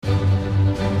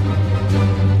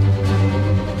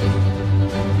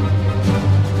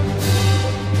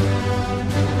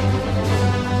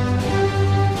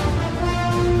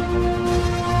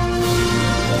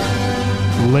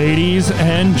Ladies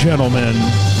and gentlemen,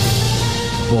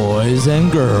 boys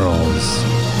and girls,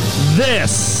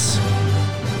 this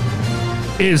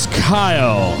is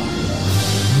Kyle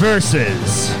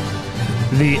versus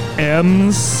the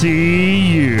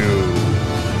MCU.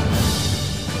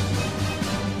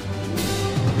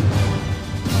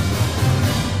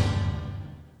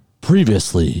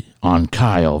 previously on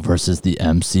Kyle versus the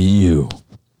MCU.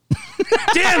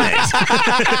 Damn it!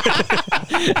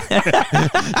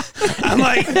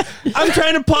 I'm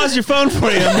trying to pause your phone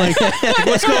for you. I'm like,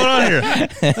 what's going on here?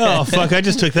 Oh, fuck, I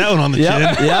just took that one on the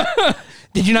chin. Yep.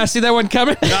 Did you not see that one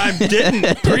coming? I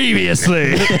didn't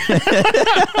previously.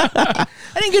 I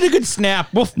didn't get a good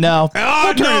snap. No. Oh,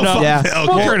 We'll turn it up. Yeah. Okay.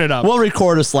 We'll turn it up. We'll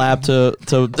record a slap to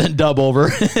dub over.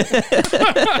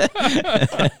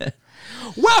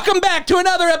 Welcome back to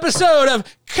another episode of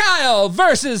Kyle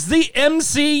versus the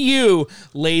MCU.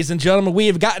 Ladies and gentlemen, we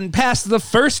have gotten past the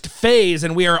first phase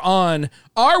and we are on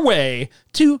our way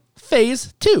to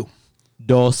phase 2.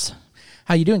 Dos.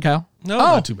 How you doing, Kyle? No,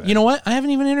 not too bad. You know what? I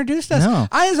haven't even introduced us. No.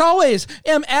 I, as always,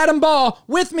 am Adam Ball.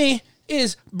 With me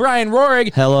is Brian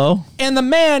Rohrig. Hello. And the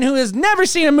man who has never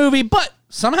seen a movie, but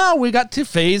somehow we got to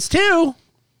phase 2.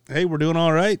 Hey, we're doing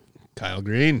all right. Kyle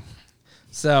Green.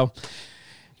 So,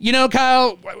 you know,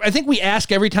 Kyle, I think we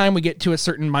ask every time we get to a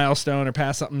certain milestone or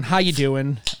past something, how you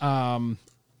doing?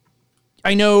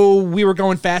 I know we were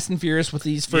going fast and furious with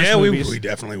these first movies. we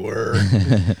definitely were.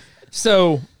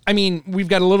 So, I mean, we've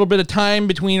got a little bit of time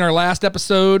between our last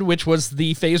episode, which was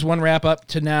the phase 1 wrap up,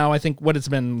 to now, I think, what it's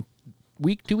been,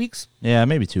 week, 2 weeks? Yeah,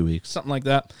 maybe 2 weeks. Something like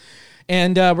that.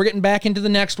 And we're getting back into the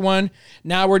next one.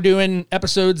 Now we're doing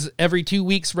episodes every 2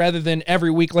 weeks rather than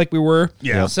every week like we were.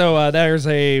 Yeah. So there's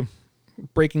a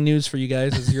breaking news for you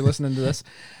guys as you're listening to this.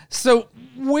 So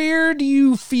where do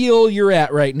you feel you're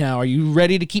at right now? Are you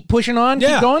ready to keep pushing on?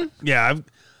 Yeah. Keep going? Yeah.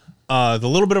 The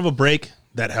little bit of a break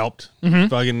that helped.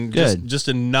 Fucking Good. just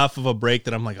enough of a break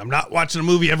that I'm like, I'm not watching a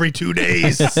movie every 2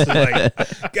 days.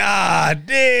 Like, God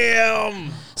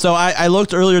damn. So I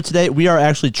looked earlier today. We are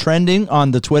actually trending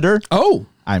on the Twitter. Oh.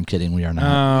 I'm kidding. We are not.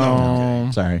 Oh.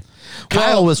 No, sorry.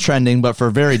 Kyle was trending, but for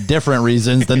very different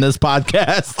reasons than this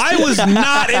podcast. I was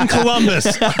not in Columbus.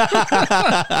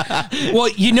 Well,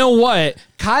 you know what?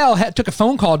 Kyle took a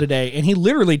phone call today, and he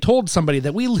literally told somebody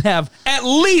that we have at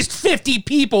least 50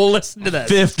 people listen to this.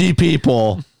 50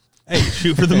 people. Hey,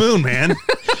 shoot for the moon, man.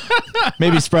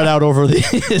 Maybe spread out over the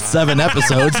 7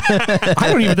 episodes. I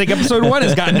don't even think episode 1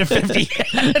 has gotten to 50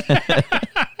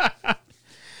 yet.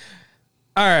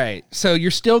 All right, so you're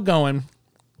still going.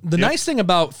 The nice thing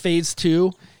about phase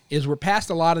 2 is we're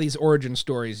past a lot of these origin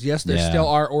stories. Yes, there still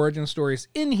are origin stories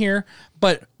in here,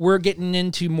 but we're getting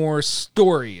into more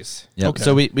stories. Yep. Okay.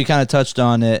 So we kind of touched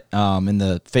on it in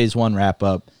the phase 1 wrap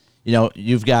up. You know,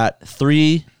 you've got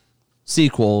 3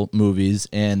 sequel movies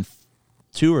and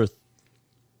 2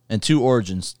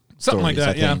 origins. Something like that,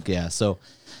 I think. Yeah. So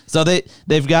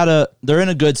they're in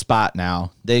a good spot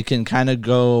now. They can kind of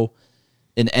go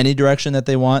in any direction that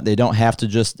they want. They don't have to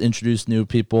just introduce new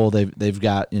people. They've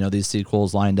got, these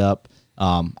sequels lined up.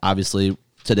 Obviously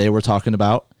today we're talking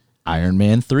about Iron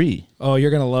Man 3. Oh,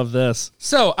 you're going to love this.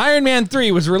 So, Iron Man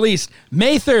 3 was released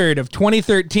May 3rd of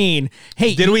 2013.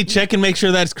 Hey, Did we check and make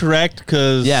sure that's correct?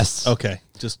 Yes. Okay.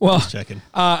 Just checking.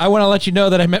 I want to let you know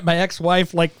that I met my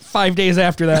ex-wife like 5 days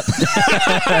after that.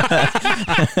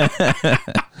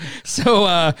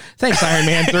 So, thanks, Iron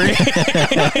Man 3.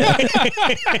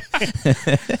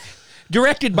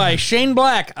 Directed by Shane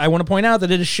Black. I want to point out that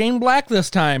it is Shane Black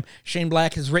this time. Shane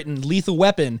Black has written Lethal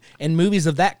Weapon and movies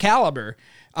of that caliber.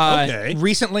 Okay.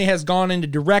 Recently has gone into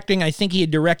directing. I think he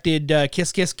had directed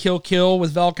Kiss Kiss Kill Kill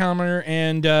with Val Kilmer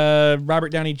and Robert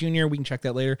Downey Jr. We can check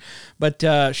that later. But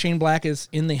Shane Black is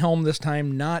in the helm this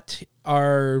time, not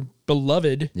our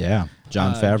beloved Yeah.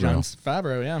 Jon Favreau. Jon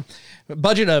Favreau, yeah.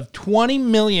 Budget of $20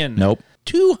 million. Nope.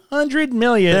 $200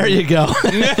 million. There you go.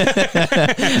 20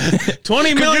 Could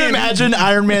you million. imagine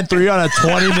Iron Man 3 on a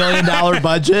 $20 million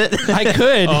budget? I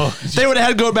could. They would have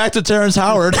had to go back to Terrence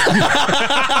Howard.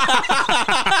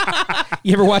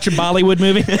 You ever watch a Bollywood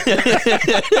movie?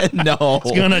 No.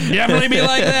 It's gonna definitely be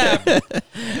like that.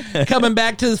 Coming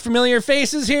back to the familiar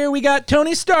faces here, we got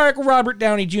Tony Stark, Robert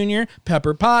Downey Jr.,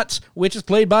 Pepper Potts, which is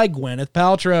played by Gwyneth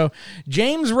Paltrow,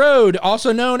 James Rhodes,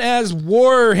 also known as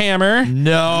Warhammer.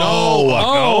 No.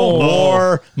 Oh.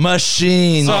 War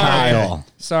Machine, Kyle.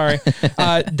 Sorry.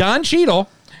 Don Cheadle,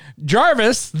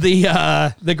 Jarvis,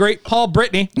 the great Paul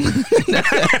Bettany. This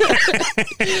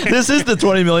is the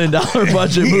 $20 million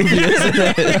budget movie, isn't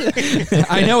it?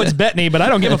 I know it's Bettany, but I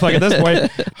don't give a fuck at this point.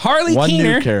 Harley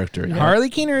Keener. New character. Yeah. Harley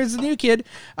Keener is the new kid.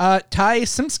 Ty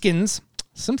Simpkins.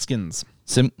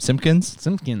 Simpkins.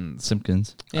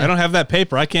 Simpkins. I don't have that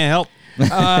paper. I can't help.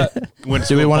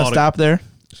 Do we want to stop there?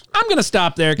 I'm going to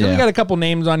stop there because we got a couple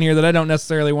names on here that I don't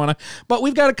necessarily want to. But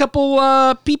we've got a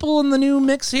couple people in the new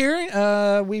mix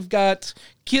here. We've got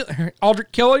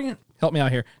Aldrich Killian. Help me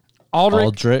out here.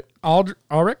 Aldrich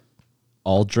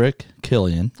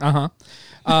Killian.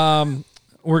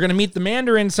 We're going to meet the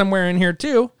Mandarin somewhere in here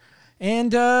too.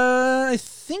 And I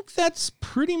think that's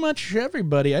pretty much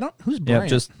everybody. Who's Brant? Yeah,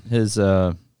 just his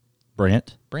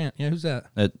Brant. Brant. Yeah, who's that?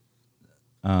 I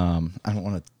don't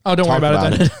want to. Oh, don't worry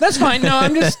about it then. That's fine. No,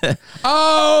 I'm just.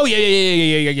 Oh, yeah.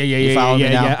 You follow me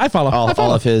now? Yeah, I follow.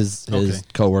 All of his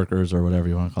coworkers or whatever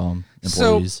you want to call them,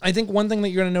 employees. So I think one thing that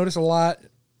you're going to notice a lot.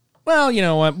 Well, you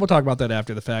know what? We'll talk about that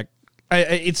after the fact.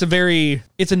 It's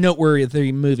a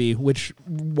noteworthy movie, which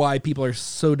why people are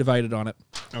so divided on it.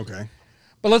 Okay.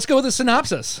 But let's go with the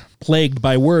synopsis. Plagued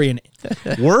by worry and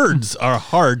words are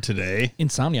hard today.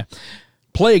 Insomnia.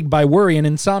 Plagued by worry and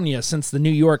insomnia since the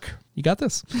New York. You got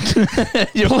this.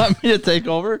 You want me to take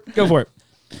over? Go for it.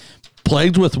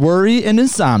 Plagued with worry and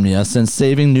insomnia since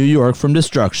saving New York from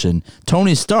destruction,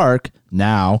 Tony Stark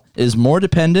now is more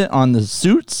dependent on the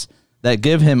suits that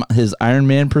give him his Iron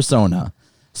Man persona.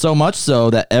 So much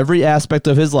so that every aspect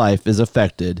of his life is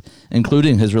affected,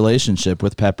 including his relationship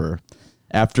with Pepper.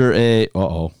 After a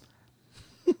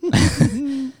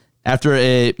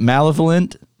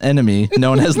malevolent enemy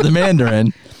known as the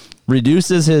Mandarin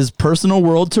reduces his personal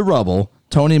world to rubble,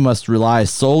 Tony must rely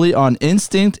solely on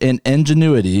instinct and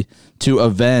ingenuity to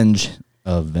avenge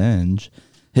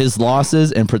his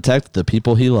losses and protect the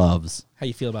people he loves. How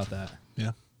you feel about that?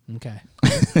 Yeah. Okay.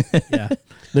 Yeah.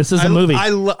 This is a movie.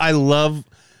 I love.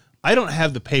 I don't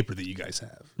have the paper that you guys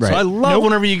have. Right. So I love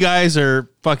whenever you guys are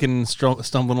fucking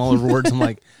stumbling all over words. I'm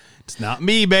like, it's not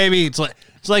me, baby. It's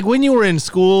like when you were in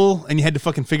school and you had to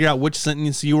fucking figure out which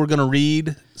sentence you were going to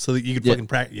read so that you could fucking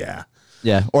practice. Yeah.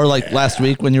 Yeah. Or like last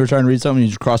week when you were trying to read something, you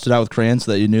just crossed it out with crayons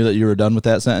so that you knew that you were done with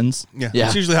that sentence. Yeah.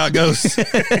 That's usually how it goes.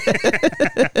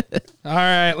 All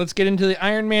right. Let's get into the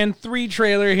Iron Man 3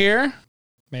 trailer here.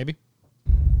 Maybe.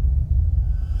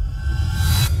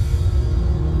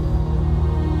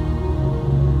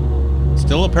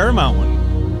 Still a Paramount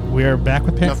one. We are back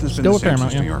with Nothing's been still the a same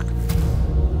Paramount. since New York.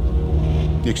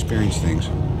 You experience things,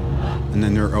 and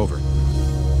then they're over.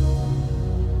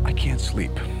 I can't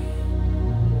sleep.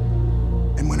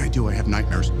 And when I do, I have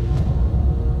nightmares.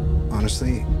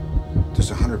 Honestly, there's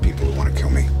 100 people who want to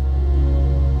kill me.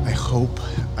 I hope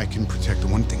I can protect the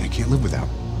one thing I can't live without.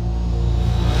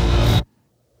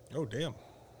 Oh, damn.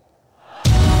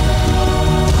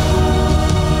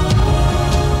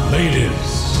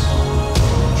 Ladies,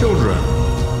 children,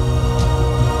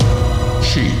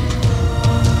 sheep.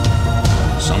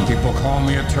 Some people call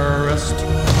me a terrorist.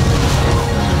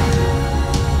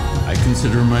 I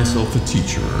consider myself a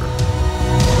teacher.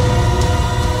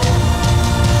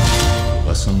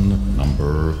 Lesson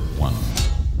number 1.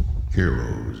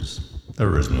 Heroes.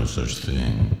 There is no such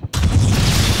thing.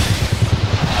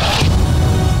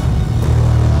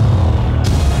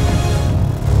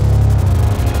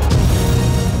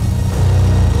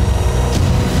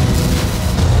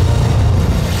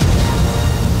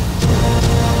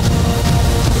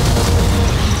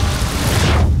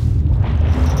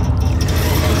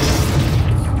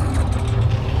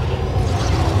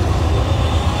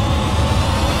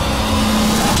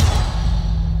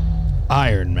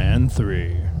 Iron Man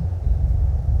 3.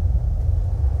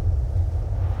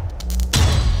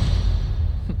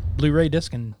 Blu-ray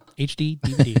disc and HD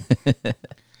DVD.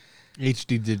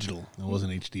 HD digital. It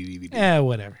wasn't HD DVD.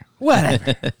 Whatever.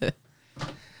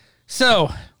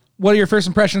 So, what are your first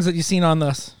impressions that you've seen on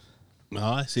this?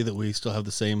 I see that we still have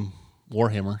the same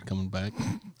Warhammer coming back.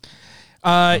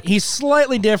 He's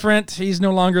slightly different. He's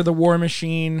no longer the War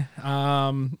Machine.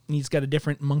 He's got a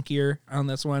different monkier on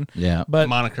this one. Yeah. But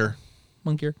Moniker.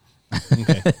 monkier.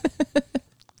 Okay.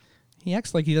 He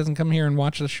acts like he doesn't come here and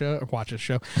watch the show.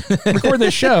 Record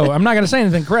this show. I'm not going to say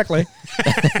anything correctly.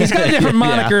 He's got a different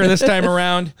moniker this time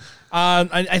around.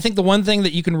 I think the one thing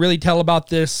that you can really tell about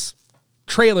this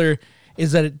trailer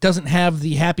is that it doesn't have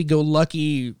the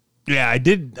happy-go-lucky. Yeah, I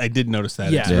did notice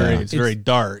that. Yeah. It's very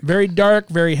dark. Very dark,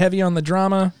 very heavy on the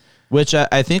drama. Which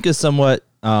I think is somewhat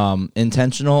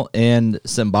intentional and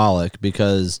symbolic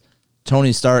because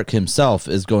Tony Stark himself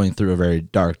is going through a very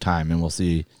dark time, and we'll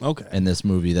see in this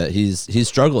movie that he's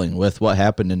struggling with what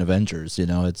happened in Avengers. You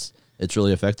know, it's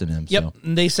really affected him. Yep. So.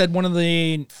 And they said one of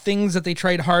the things that they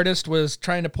tried hardest was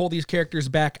trying to pull these characters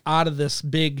back out of this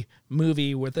big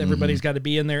movie with everybody's got to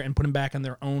be in there and put them back in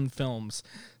their own films.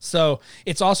 So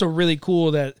it's also really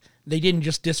cool that they didn't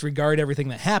just disregard everything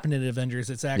that happened in Avengers.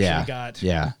 It's actually got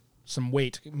some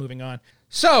weight moving on.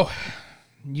 So,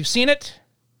 you've seen it,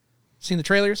 seen the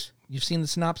trailers, you've seen the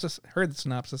synopsis, heard the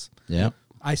synopsis. Yeah.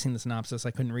 I seen the synopsis.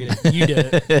 I couldn't read it. You did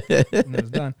it. And it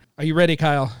was done. Are you ready,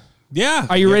 Kyle? Yeah.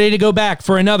 Are you ready to go back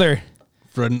for another?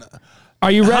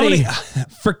 Are you ready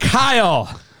for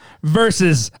Kyle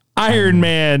versus Iron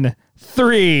Man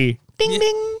 3? Ding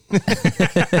ding.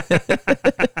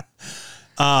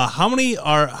 How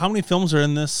many films are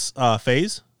in this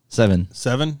phase? 7.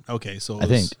 7? Okay, so I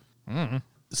think.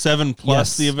 7 plus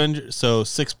Yes. the Avengers. So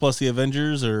 6 plus the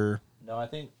Avengers, or No, I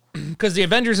think. Because the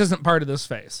Avengers isn't part of this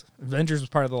phase. Avengers was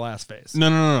part of the last phase. no.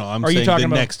 I'm Are you saying talking the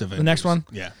about next Avengers. the next one?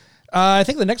 Yeah. I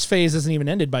think the next phase isn't even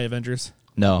ended by Avengers.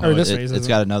 No, Or this phase, it's isn't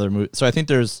got another movie. So I think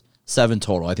there's 7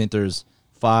 total. I think there's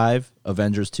 5,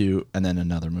 Avengers 2, and then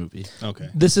another movie. Okay.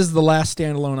 This is the last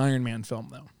standalone Iron Man film,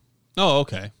 though. Oh,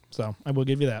 okay. So I will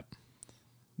give you that.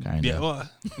 Kind Yeah. of. Well,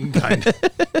 kind of.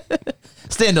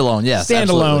 Standalone, yes.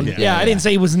 Standalone. absolutely. Yeah, I didn't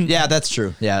say he wasn't. Yeah, that's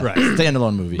true. Yeah, Right.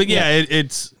 Standalone movie. But yeah,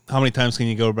 it's how many times can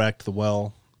you go back to the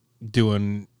well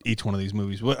doing each one of these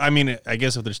movies? Well, I mean, I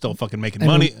guess if they're still fucking making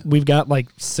And money, We've got like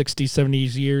 60, 70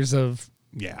 years of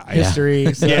yeah,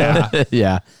 history. So. yeah.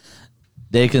 yeah.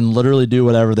 They can literally do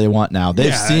whatever they want now. They've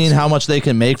Yeah, seen that's- how much they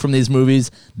can make from these movies.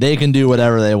 They can do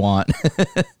whatever they want.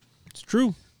 It's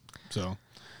true. So,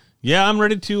 yeah, I'm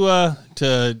ready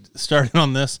to start in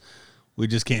on this. We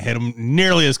just can't hit them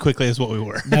nearly as quickly as what we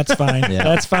were. That's fine. Yeah.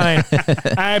 That's fine.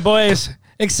 All right, boys.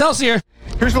 Excelsior.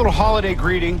 Here's a little holiday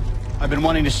greeting I've been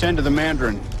wanting to send to the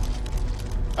Mandarin.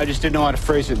 I just didn't know how to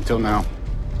phrase it until now.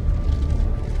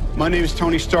 My name is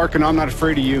Tony Stark, and I'm not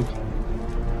afraid of you.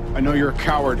 I know you're a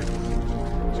coward.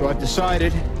 So I've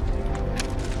decided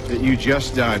that you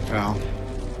just died, pal.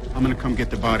 I'm gonna come get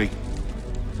the body.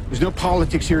 There's no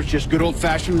politics here, it's just good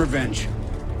old-fashioned revenge.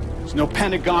 There's no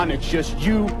Pentagon, it's just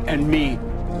you and me.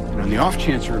 And on the off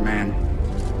chance you're a man,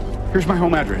 here's my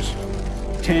home address.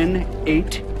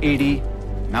 10880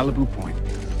 Malibu Point,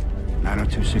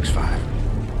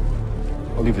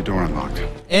 90265. I'll leave the door unlocked.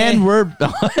 And we're Go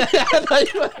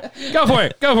for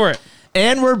it. Go for it.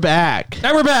 and we're back.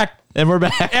 And we're back. And we're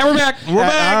back. And we're back. We're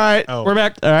back. All right. Oh. We're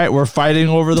back. All right, we're fighting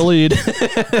over the lead.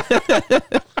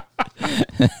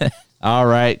 All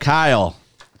right, Kyle.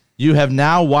 You have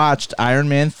now watched Iron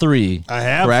Man 3. I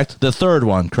have. Correct? The third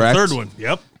one, correct? Third one.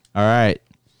 Yep. All right.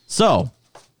 So,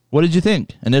 what did you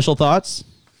think? Initial thoughts?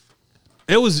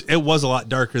 It was a lot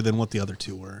darker than what the other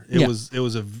two were. It Yeah. was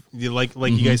like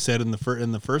you guys said in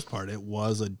the first part. It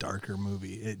was a darker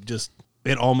movie.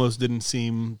 It almost didn't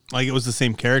seem like it was the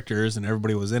same characters and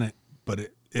everybody was in it, but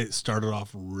it started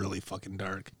off really fucking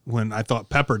dark. When I thought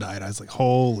Pepper died, I was like,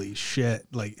 holy shit!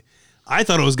 Like I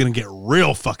thought it was gonna get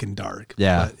real fucking dark.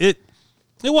 Yeah. but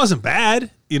it wasn't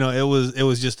bad. You know, it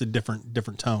was just a different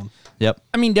tone. Yep.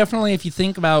 I mean, definitely if you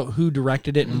think about who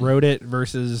directed it and wrote it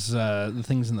versus the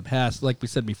things in the past, like we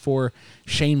said before,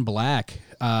 Shane Black,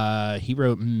 he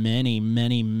wrote many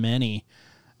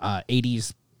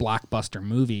 80s blockbuster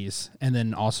movies and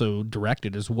then also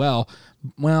directed as well.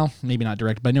 Well, maybe not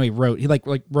directed, but I know he wrote. He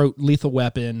wrote Lethal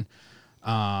Weapon. Die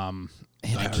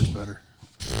Hard's better.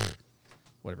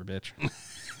 Whatever, bitch.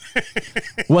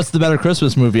 What's the better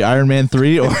Christmas movie, Iron Man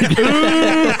 3 or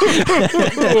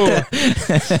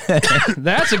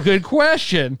That's a good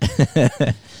question.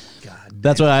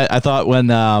 That's what I thought when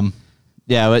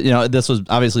but this was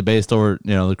obviously based over,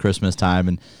 the Christmas time,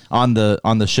 and on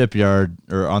the shipyard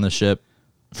or on the ship,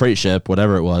 freight ship,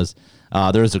 whatever it was,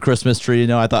 there was a Christmas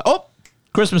tree, I thought, oh,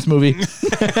 Christmas movie.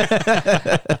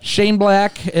 Shane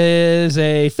Black is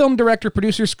a film director,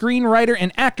 producer, screenwriter,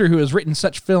 and actor who has written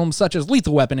such films such as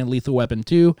Lethal Weapon and Lethal Weapon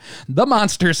 2, The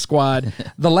Monster Squad,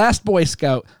 The Last Boy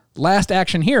Scout, Last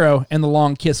Action Hero, and The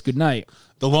Long Kiss Goodnight.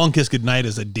 The Long Kiss Goodnight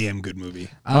is a damn good movie.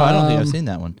 Oh, I don't think I've seen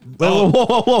that one. Oh.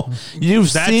 Whoa.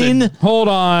 You've That's seen Hold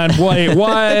on. Wait,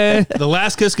 what? The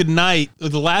Last Kiss Goodnight,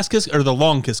 the Last Kiss or the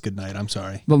Long Kiss Goodnight. I'm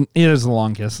sorry. It is The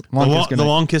Long Kiss. The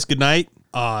Long Kiss Goodnight.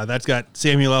 That's got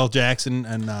Samuel L. Jackson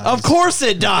and Of course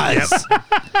it does.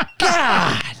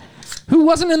 God. Who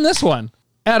wasn't in this one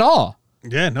at all?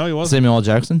 Yeah, no, he wasn't. Samuel L.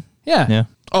 Jackson? Yeah. Yeah.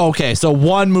 Oh, okay, so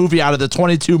one movie out of the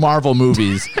 22 Marvel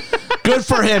movies. Good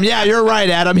for him. Yeah, you're right,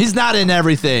 Adam. He's not in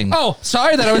everything. Oh,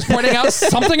 sorry that I was pointing out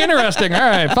something interesting. All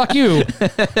right, fuck you.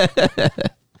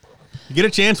 You get a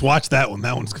chance, watch that one.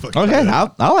 That one's fucking Okay, good.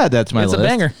 I'll add that to my It's a list.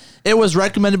 banger. It was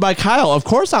recommended by Kyle. Of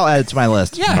course I'll add it to my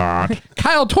list. Yeah.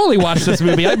 Kyle totally watched this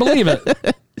movie. I believe it.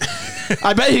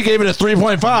 I bet he gave it a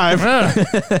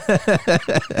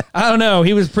 3.5. I don't know.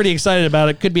 He was pretty excited about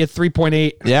it. Could be a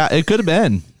 3.8. Yeah, it could have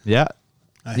been. Yeah.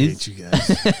 I hate you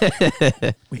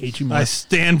guys. We hate you more. I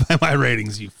stand by my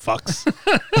ratings, you fucks.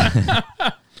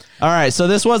 All right, so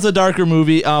this was a darker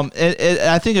movie.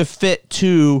 I think it fit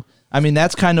too. I mean,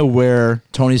 that's kind of where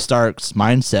Tony Stark's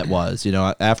mindset was. You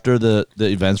know, after the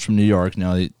events from New York, you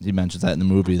know, he mentions that in the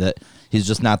movie that he's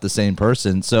just not the same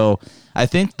person. So I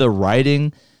think the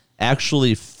writing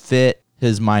actually fit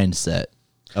his mindset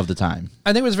of the time.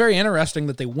 I think it was very interesting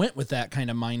that they went with that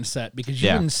kind of mindset because you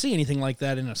Yeah. wouldn't see anything like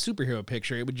that in a superhero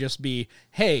picture. It would just be,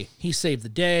 hey, he saved the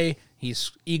day,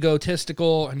 he's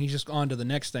egotistical, and he's just on to the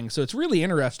next thing. So it's really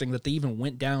interesting that they even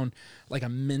went down like a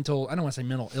mental, I don't want to say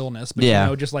mental illness, but Yeah.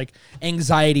 you know, just like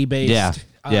anxiety-based. Yeah.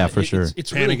 Yeah, for sure.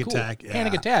 It's Panic really cool. attack, yeah.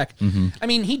 Panic attack. I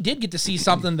mean, he did get to see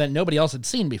something that nobody else had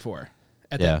seen before.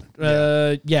 Yeah.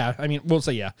 I mean, we'll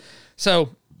say yeah. So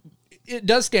it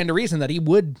does stand to reason that he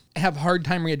would have a hard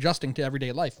time readjusting to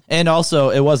everyday life. And also,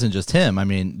 it wasn't just him. I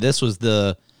mean, this was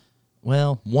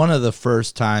one of the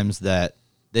first times that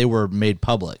they were made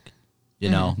public, you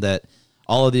know, that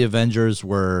all of the Avengers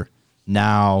were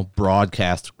now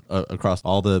broadcast across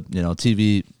all the, you know,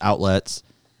 TV outlets,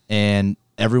 and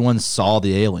everyone saw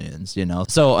the aliens, you know.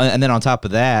 So, and then on top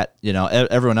of that, you know,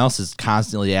 everyone else is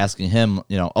constantly asking him,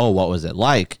 you know, oh, what was it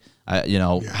like? You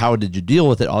know, how did you deal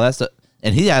with it? All that stuff.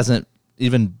 And he hasn't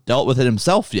even dealt with it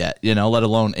himself yet, you know, let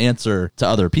alone answer to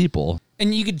other people.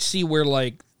 And you could see where,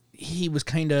 like, he was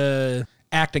kind of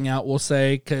acting out, we'll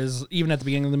say, because even at the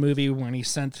beginning of the movie, when he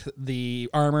sent the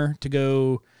armor to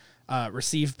go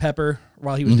receive Pepper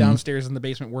while he was downstairs in the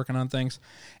basement working on things.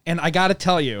 And I got to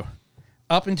tell you,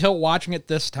 up until watching it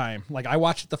this time, like I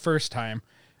watched it the first time,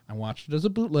 I watched it as a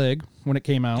bootleg when it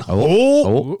came out.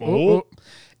 And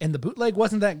the bootleg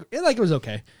wasn't that, like, it was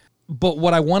okay. But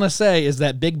what I want to say is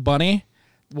that Big Bunny,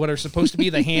 what are supposed to be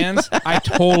the hands, I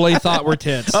totally thought were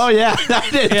tits. Oh yeah, I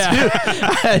did too.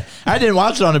 I didn't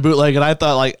watch it on a bootleg, and I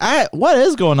thought, like, what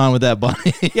is going on with that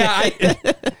bunny? Yeah,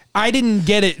 I didn't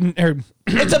get it.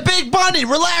 It's a big bunny.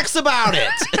 Relax about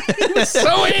it.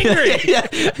 So angry. Yeah.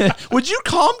 Would you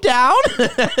calm down?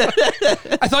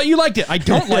 I thought you liked it. I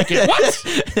don't like it.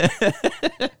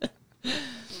 What?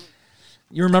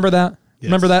 You remember that?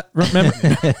 Yes. Remember that?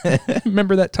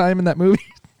 Remember that time in that movie?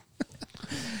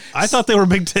 I thought they were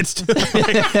big tits too.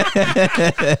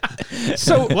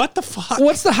 So What the fuck?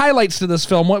 what's the highlights to this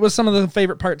film? What was some of the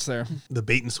favorite parts there? The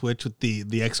bait and switch with the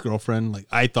ex girlfriend. Like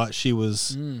I thought she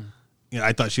was, you know,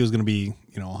 I thought she was going to be,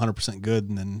 you know, 100% good,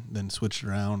 and then switched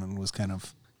around and was kind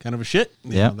of a shit.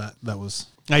 You Yeah. know, that was.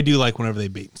 I do like whenever they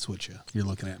bait and switch you. You're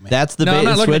looking at me. That's the No, I'm bait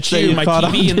not and looking switch at that you. you My caught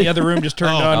TV on. in the other room just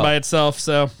turned on Oh. by itself.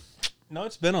 So No,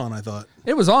 it's been on. I thought.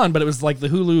 it was on, but it was like the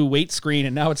Hulu wait screen,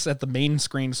 and now it's at the main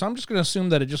screen. So I'm just going to assume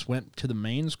that it just went to the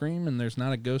main screen, and there's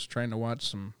not a ghost trying to watch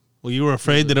some. Well, you were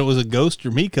afraid that it was a ghost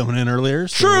or me coming in earlier.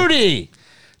 So. Trudy,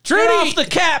 Trudy, get off the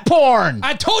cat porn.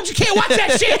 I told you can't watch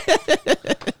that shit.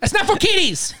 That's not for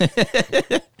kiddies.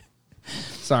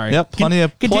 Sorry. Yep, plenty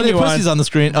of Continue pussies on the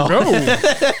screen. Oh,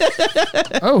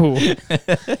 Oh,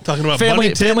 Talking about family bunny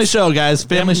tits, family show, guys.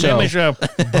 Family show. family show.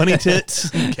 bunny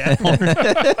tits, and cat porn.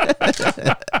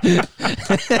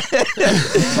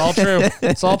 It's all true.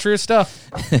 It's all true stuff.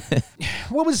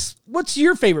 What's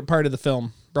your favorite part of the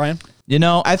film, Brian? You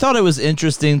know, I thought it was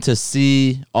interesting to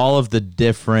see all of the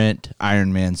different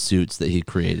Iron Man suits that he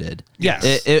created. Yes.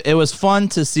 It was fun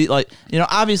to see, like, you know,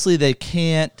 obviously they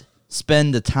can't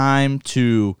spend the time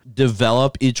to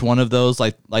develop each one of those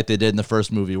like they did in the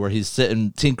first movie where he's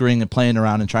sitting tinkering and playing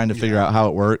around and trying to figure out how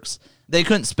it works. They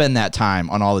couldn't spend that time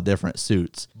on all the different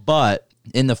suits. But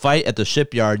in the fight at the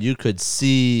shipyard, you could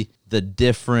see the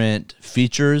different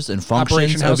features and functions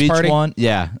Operation House of each Party? one.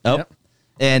 Yeah. Oh. Yep.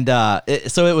 And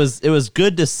so it was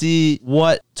good to see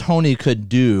what Tony could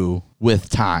do with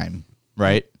time,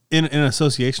 right? In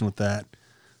association with that,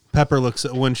 Pepper looks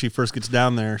at when she first gets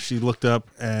down there. She looked up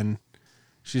and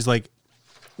she's like,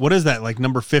 "What is that? Like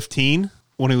number 15?"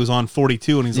 When he was on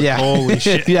 42, and he's like, "Holy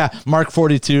shit!" Yeah, Mark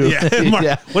 42. Yeah. Mark,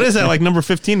 Yeah. What is that? Like number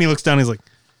 15? He looks down. He's like,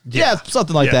 Yeah,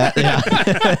 something like that.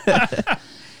 Yeah.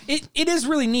 It is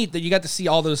really neat that you got to see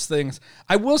all those things.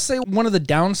 I will say one of the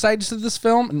downsides to this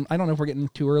film, and I don't know if we're getting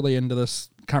too early into this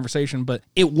conversation, but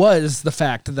it was the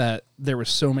fact that there were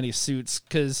so many suits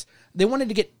because they wanted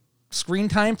to get screen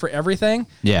time for everything.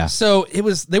 Yeah. So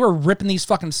they were ripping these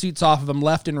fucking suits off of them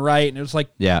left and right, and it was like,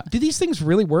 Yeah. do these things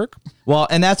really work? Well,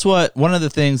 and that's what one of the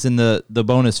things in the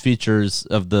bonus features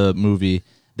of the movie,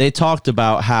 they talked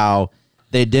about how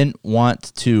they didn't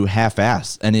want to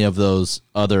half-ass any of those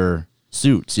other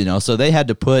suits, you know, so they had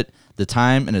to put the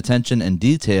time and attention and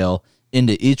detail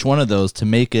into each one of those to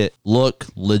make it look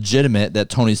legitimate that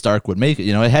Tony Stark would make it.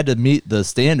 You know, it had to meet the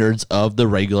standards of the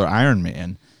regular Iron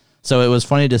Man. So it was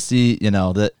funny to see, you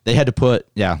know, that they had to put,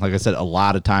 like I said, a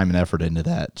lot of time and effort into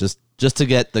that just to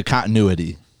get the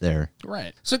continuity. there.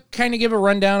 Right. So kind of give a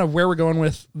rundown of where we're going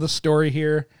with the story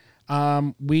here.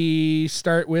 We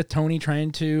start with Tony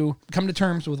trying to come to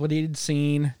terms with what he'd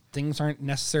seen. Things aren't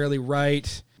necessarily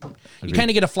right. You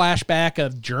kind of get a flashback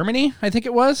of Germany, I think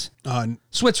it was.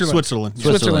 Switzerland.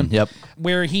 Switzerland, yep.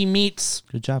 Where he meets...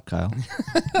 Good job, Kyle.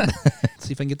 Let's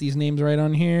see if I can get these names right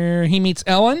on here. He meets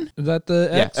Ellen. Is that the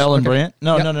ex? Yeah, Ellen Okay. Brandt.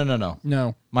 No, Yep. no.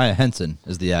 No. Maya Henson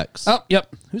is the ex. Oh,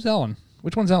 yep. Who's Ellen?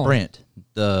 Which one's Ellen? Brandt,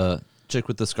 the chick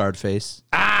with the scarred face.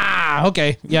 Ah,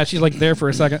 okay. Yeah, she's like there for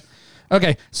a second.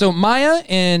 Okay, so Maya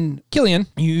and Killian,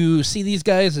 you see these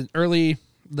guys early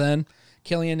then.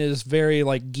 Killian is very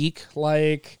like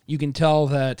geek-like. You can tell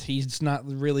that he's not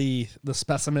really the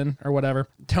specimen or whatever.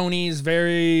 Tony's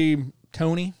very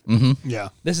Tony. Yeah.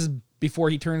 This is before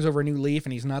he turns over a new leaf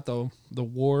and he's not the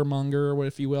warmonger, or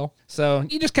if you will. So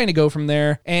you just kind of go from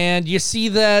there. And you see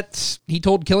that he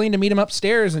told Killian to meet him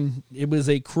upstairs, and it was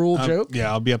a cruel joke.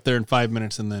 Yeah, I'll be up there in 5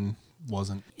 minutes, and then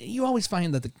wasn't. You always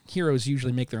find that the heroes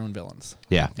usually make their own villains.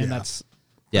 Yeah. And that's...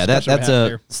 Yeah, especially that's what a happened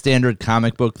here. standard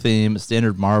comic book theme,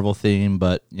 standard Marvel theme,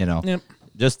 but, Yep.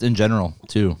 just in general,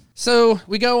 too. So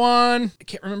we go on. I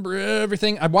can't remember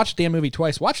everything. I watched the damn movie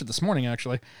twice. Watched it this morning,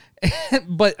 actually.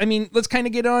 But, I mean, let's kind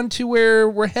of get on to where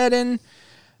we're heading.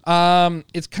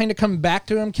 It's kind of come back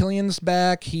to him. Killian's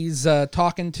back. He's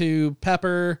talking to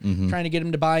Pepper, trying to get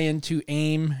him to buy into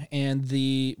AIM and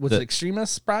the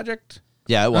Extremis Project?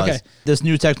 Yeah, it was. Okay. This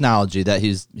new technology that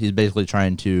he's basically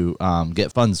trying to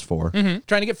get funds for.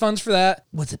 Trying to get funds for that.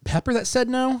 Was it Pepper that said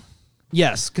no?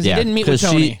 Yes, because Yeah, he didn't meet with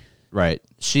 'cause Tony. Right.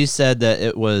 She said that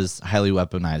it was highly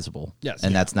weaponizable. Yes.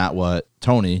 And that's not what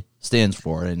Tony stands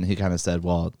for. And he kind of said,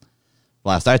 well,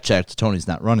 last I checked, Tony's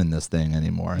not running this thing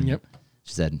anymore. And Yep.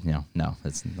 she said, no,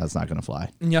 that's not going to fly.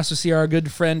 And you also see our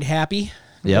good friend Happy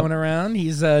Yep. going around.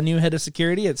 He's a new head of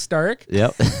security at Stark.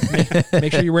 Yep.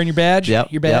 Make sure you're wearing your badge.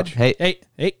 Yep, Your badge. yep.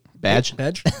 Hey. Badge.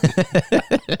 Badge.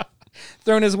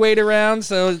 Throwing his weight around,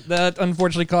 so that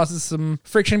unfortunately causes some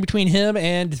friction between him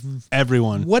and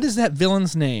Everyone. what is that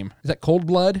villain's name? Is that Cold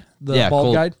Blood? The yeah. bald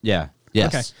Cold, guy? Yeah.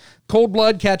 Yes. Okay. Cold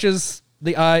Blood catches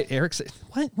the eye. Eric said,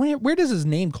 what? Where does his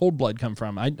name Cold Blood come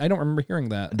from? I don't remember hearing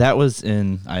that. That was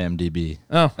in IMDb.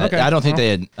 Oh, okay. I don't think Well, they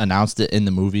had announced it in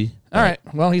the movie. All right.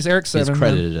 Well, he's Eric He's Seven.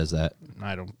 credited as that.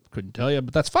 Couldn't tell you,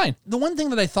 but that's fine. The one thing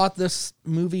that I thought this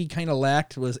movie kind of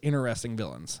lacked was interesting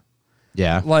villains.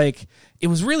 Yeah. Like, it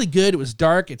was really good. It was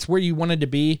dark. It's where you wanted to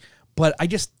be, but I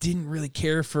just didn't really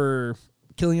care for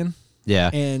Killian Yeah.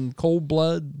 and Cold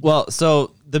Blood. Well,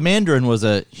 so the Mandarin was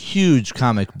a huge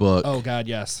comic book Oh, God,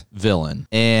 yes. villain.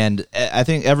 And I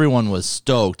think everyone was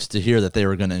stoked to hear that they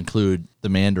were going to include the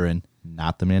Mandarin,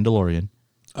 not the Mandalorian.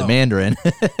 The Mandarin.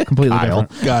 Completely Kyle.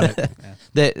 different. Got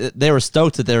it. They were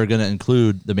stoked that they were going to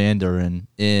include the Mandarin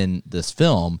in this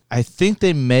film. I think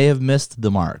they may have missed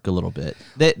the mark a little bit.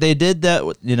 They did that,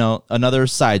 another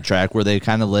sidetrack where they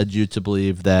kind of led you to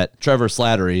believe that Trevor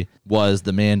Slattery was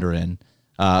the Mandarin.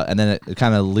 And then it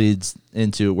kind of leads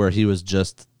into where he was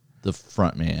just the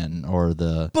front man or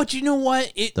the... But you know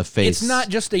what? The face. It's not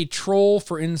just a troll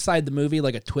for inside the movie,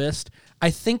 like a twist. I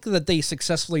think that they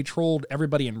successfully trolled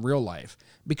everybody in real life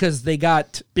because they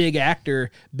got big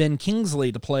actor Ben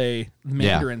Kingsley to play the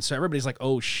Mandarin. So everybody's like,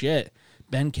 oh, shit,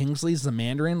 Ben Kingsley's the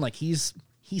Mandarin? Like, he's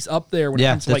up there when it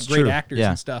comes to, like, that's great true. actors Yeah.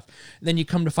 and stuff. And then you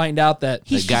come to find out that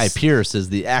he's Guy just- Pearce is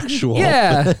the actual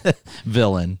Yeah.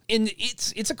 villain. And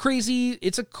it's a crazy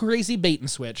bait and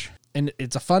switch, and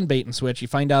it's a fun bait and switch. You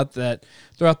find out that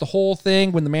throughout the whole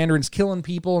thing, when the Mandarin's killing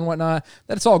people and whatnot,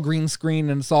 that it's all green screen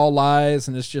and it's all lies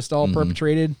and it's just all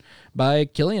perpetrated by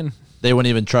Killian. They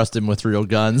wouldn't even trust him with real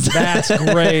guns. That's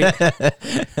great.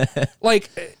 Like,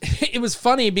 it was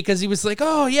funny because he was like,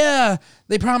 "Oh yeah,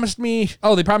 they promised me.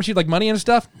 Oh, they promised you like money and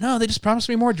stuff. No, they just promised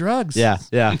me more drugs. Yeah.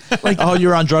 Like, oh,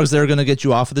 you're on drugs. They're going to get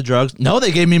you off of the drugs. No,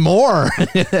 they gave me more.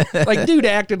 Like, dude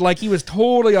acted like he was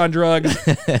totally on drugs.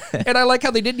 And I like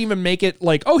how they didn't even make it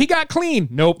like, oh, he got clean.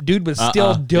 Nope, dude was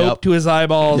still dope Yep. to his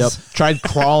eyeballs. Yep. Tried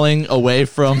crawling away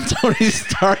from Tony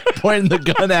Stark, pointing the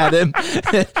gun at him.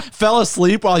 Fell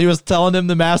asleep while he was telling him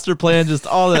the master plan. Just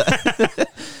all that,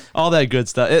 all that good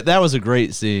stuff. That was a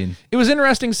great scene. It was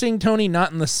interesting seeing Tony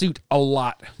not in the suit a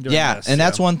lot during Yeah, this. and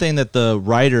that's one thing that the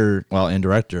writer, and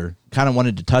director, kind of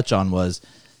wanted to touch on was,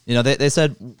 they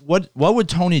said, what would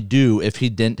Tony do if he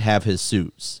didn't have his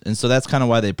suits? And so that's kind of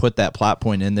why they put that plot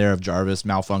point in there of Jarvis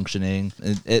malfunctioning.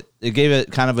 It gave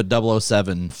it kind of a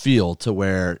 007 feel to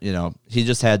where, he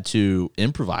just had to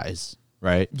improvise,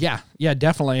 right? Yeah,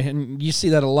 definitely. And you see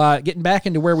that a lot. Getting back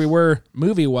into where we were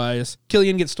movie-wise,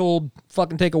 Killian gets told,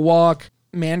 fucking take a walk.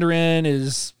 Mandarin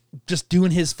is just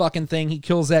doing his fucking thing. He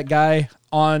kills that guy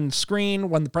on screen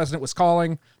when the president was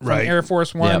calling from Right. Air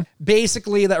Force One. Yep.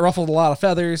 Basically, that ruffled a lot of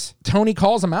feathers. Tony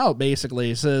calls him out,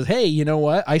 basically. Says, hey, you know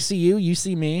what? I see you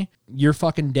see me. You're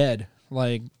fucking dead.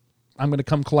 Like, I'm going to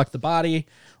come collect the body.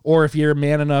 Or if you're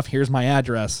man enough, here's my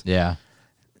address. Yeah.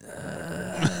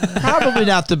 Probably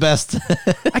not the best.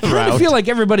 I kind of feel like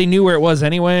everybody knew where it was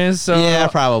anyways. So Yeah,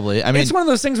 probably. I mean, it's one of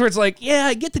those things where it's like, yeah,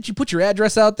 I get that you put your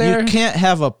address out there. you can't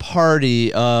have a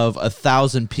party of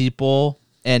 1,000 people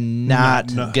and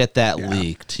not get that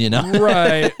leaked, you know?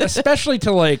 Right. Especially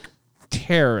to like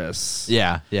terrorists.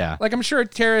 Yeah, yeah. Like, I'm sure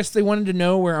terrorists, they wanted to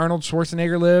know where Arnold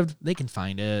Schwarzenegger lived. They can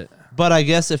find it. But I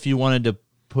guess if you wanted to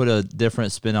put a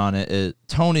different spin on it,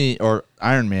 Tony or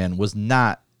Iron Man was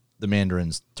not the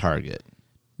Mandarin's target.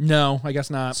 No, I guess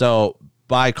not. So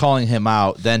by calling him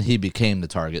out, then he became the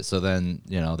target. So then,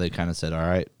 they kind of said, all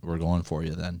right, we're going for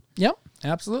you then. Yep,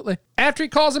 absolutely. After he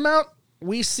calls him out,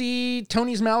 we see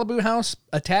Tony's Malibu house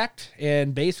attacked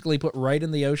and basically put right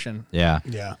in the ocean. Yeah.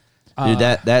 Yeah. Dude,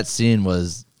 that scene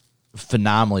was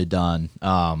phenomenally done.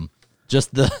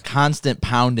 Just the constant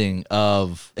pounding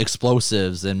of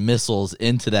explosives and missiles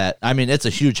into that. I mean, it's a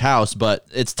huge house, but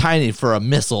it's tiny for a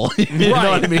missile. You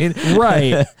know what I mean?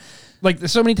 Right. Like,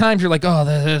 so many times you're like, oh,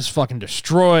 that is fucking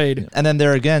destroyed. And then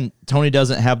there again, Tony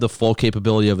doesn't have the full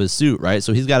capability of his suit, right?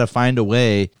 So he's got to find a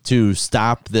way to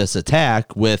stop this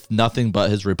attack with nothing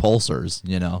but his repulsors,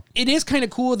 It is kind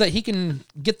of cool that he can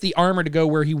get the armor to go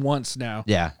where he wants now.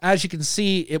 Yeah. As you can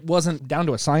see, it wasn't down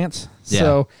to a science. Yeah.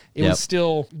 So it Yep. was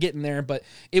still getting there. But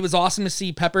it was awesome to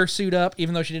see Pepper suit up,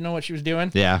 even though she didn't know what she was doing.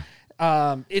 Yeah.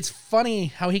 It's funny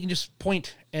how he can just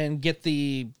point and get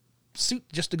the suit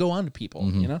just to go on to people,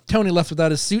 Tony left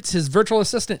without his suits, his virtual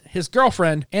assistant, his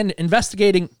girlfriend, and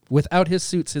investigating without his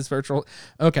suits, his virtual...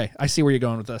 Okay, I see where you're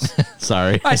going with this.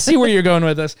 Sorry. I see where you're going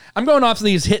with this. I'm going off of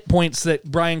these hit points that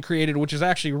Brian created, which is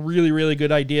actually a really, really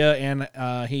good idea, and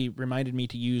he reminded me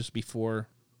to use before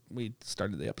we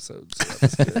started the episode. So that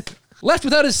was good. Left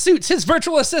without his suits, his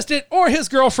virtual assistant, or his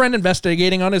girlfriend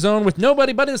investigating on his own with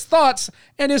nobody but his thoughts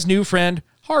and his new friend,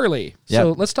 Harley. Yep.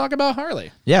 So let's talk about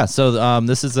Harley. Yeah, so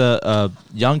this is a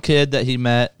young kid that he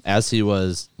met as he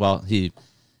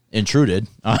intruded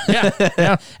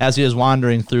Yeah. as he was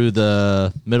wandering through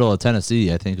the middle of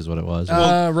Tennessee, I think is what it was.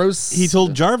 Rose. He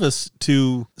told Jarvis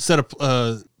to set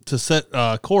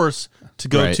a course to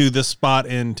go Right. to this spot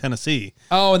in Tennessee.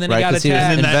 Oh, and then he right, got because he was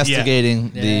attacked. And then that-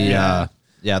 investigating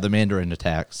Yeah. the Mandarin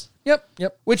attacks.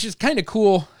 Yep. Which is kind of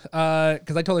cool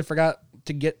because I totally forgot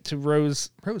to get to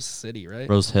Rose City, right?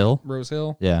 Rose Hill? Rose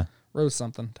Hill. Yeah. Rose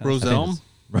something. Rose Elm?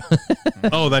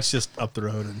 Oh, that's just up the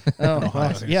road. Oh,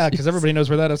 well, yeah, because everybody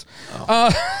knows where that is.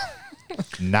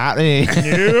 Not me.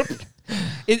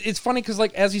 It's funny because,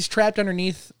 like, as he's trapped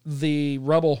underneath the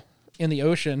rubble in the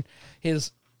ocean,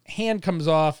 his hand comes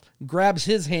off, grabs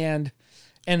his hand,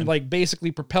 and like basically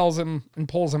propels him and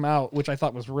pulls him out, which I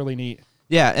thought was really neat.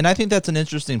 Yeah, and I think that's an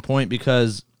interesting point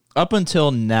because up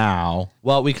until now,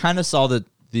 well, we kind of saw the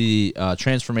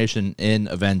transformation in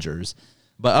Avengers,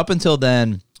 but up until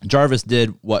then, Jarvis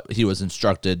did what he was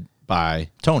instructed by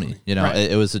Tony. Right.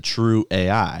 It was a true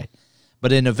AI.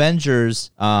 But in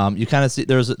Avengers, you kind of see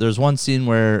there's one scene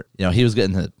where he was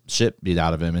getting the shit beat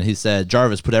out of him, and he said,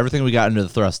 "Jarvis, put everything we got into the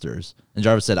thrusters." And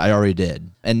Jarvis said, "I already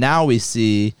did." And now we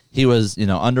see he was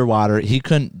underwater. He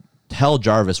couldn't tell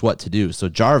Jarvis what to do, so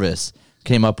Jarvis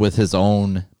came up with his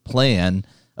own plan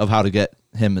of how to get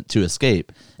him to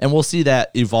escape, and we'll see that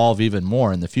evolve even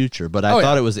more in the future. But I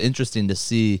thought it was interesting to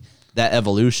see that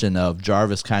evolution of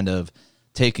Jarvis kind of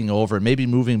taking over, maybe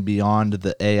moving beyond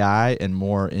the AI and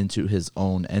more into his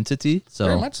own entity. So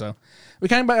Very much so. We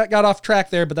kind of got off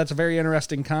track there, but that's a very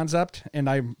interesting concept, and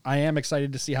I am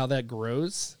excited to see how that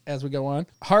grows as we go on.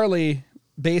 Harley,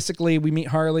 basically, we meet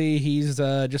Harley. He's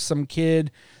just some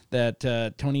kid that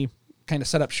Tony kind of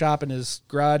set up shop in his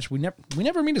garage. We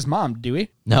never meet his mom, do we?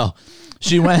 no,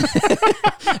 she went.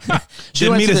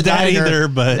 Didn't meet to his the dad diner, either,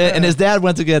 but and his dad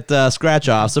went to get scratch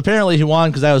offs. Apparently, he won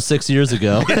because that was 6 years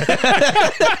ago.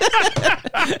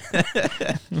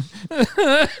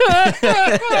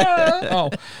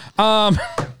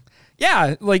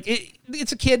 Yeah, like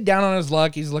it's a kid down on his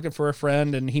luck. He's looking for a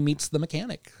friend, and he meets the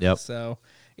mechanic. Yep. So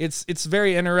it's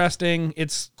very interesting.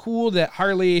 It's cool that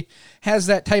Harley has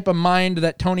that type of mind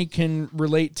that Tony can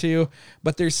relate to,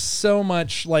 but there's so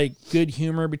much like good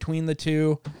humor between the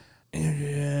two.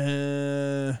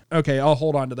 Okay, I'll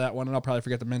hold on to that one, and I'll probably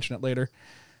forget to mention it later.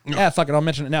 Yeah, fuck it, I'll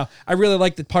mention it now. I really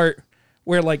like the part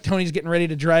where like Tony's getting ready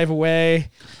to drive away.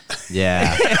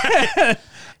 Yeah,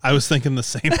 I was thinking the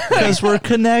same thing. because we're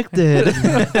connected.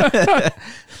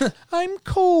 I'm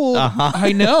cold.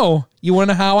 I know. You want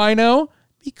to know how I know?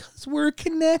 because we're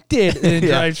connected. And it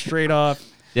drives straight off.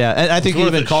 Yeah, and I think he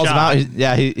worth even a calls him shot.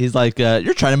 out. He's like,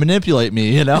 "You're trying to manipulate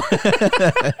me," you know.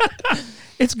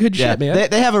 It's good Yeah, shit, man.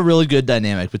 they have a really good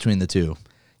dynamic between the two.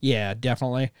 Yeah,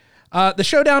 definitely. The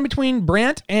showdown between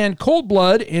Brandt and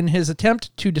Coldblood in his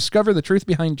attempt to discover the truth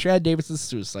behind Chad Davis's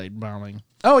suicide bombing.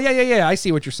 Oh, yeah. I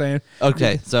see what you're saying.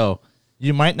 Okay, so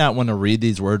you might not want to read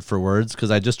these word for words because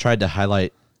I just tried to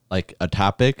highlight like a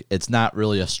topic. It's not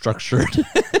really a structured.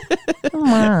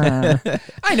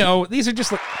 I know. These are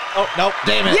just like... Oh no!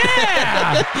 Damn it!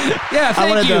 Yeah! Yeah, thank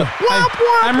wanted you. to-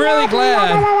 I'm really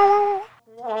glad.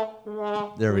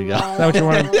 There we go. Is that what you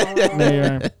wanted?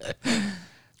 There you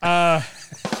are.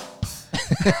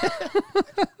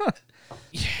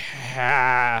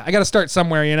 Yeah, I got to start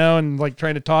somewhere, and like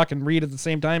trying to talk and read at the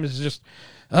same time is just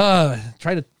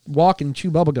try to walk and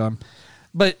chew bubblegum.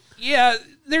 But yeah,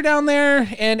 they're down there,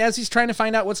 and as he's trying to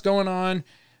find out what's going on,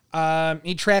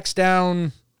 he tracks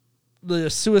down the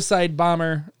suicide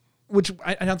bomber, which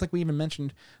I don't think we even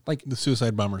mentioned. Like, The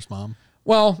suicide bomber's mom.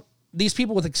 well, these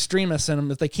people with extremists in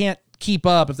them, if they can't keep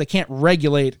up, if they can't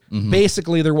regulate,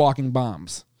 basically they're walking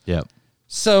bombs. Yep.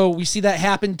 So we see that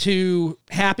happen to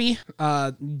Happy.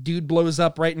 Dude blows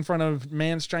up right in front of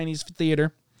Man's Chinese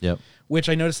Theater, Yep. which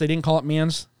I noticed they didn't call it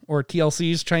Man's or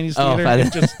TLC's Chinese Oh, Theater. I It's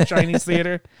didn't- just Chinese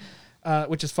Theater,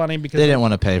 which is funny because They didn't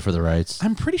want to pay for the rights.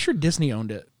 I'm pretty sure Disney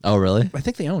owned it. Oh, really? I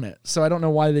think they own it, so I don't know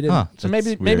why they didn't. Huh, so that's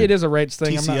maybe weird. it is a rights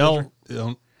thing. I'm not TCL. sure.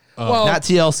 Don't- Well, Not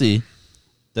TLC.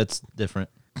 That's different.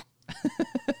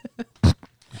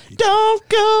 Don't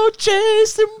go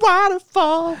chasing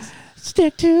waterfalls.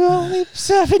 stick to only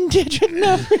 7-digit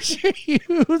numbers you're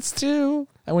used to.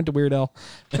 I went to Weird Al.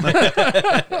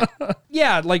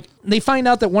 Yeah, like they find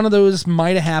out that one of those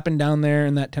might have happened down there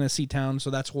in that Tennessee town, so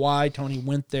that's why Tony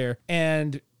went there.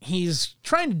 And he's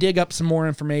trying to dig up some more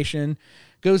information,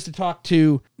 goes to talk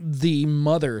to the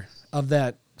mother of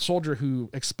that soldier who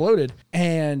exploded,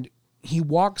 and he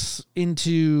walks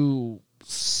into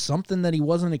something that he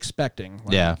wasn't expecting.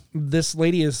 Like, Yeah. this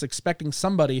lady is expecting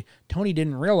somebody. Tony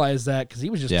didn't realize that because he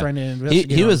was just trying to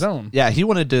investigate he on was his own. Yeah, he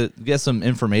wanted to get some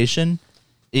information.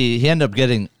 He ended up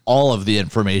getting all of the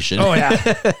information. Oh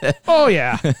yeah. Oh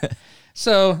yeah.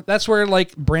 So that's where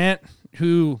like Brandt,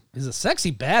 who is a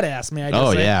sexy badass, may I just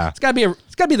Oh, say. yeah. It's gotta be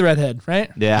the redhead,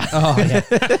 right? Yeah. Oh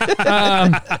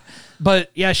yeah.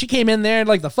 But yeah, she came in there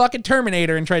like the fucking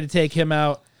Terminator and tried to take him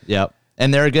out. Yep.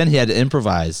 And there again, he had to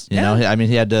improvise. You know, Yeah. I mean,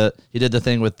 he did the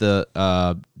thing with the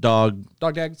dog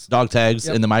Dog tags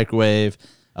Yep. in the microwave.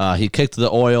 He kicked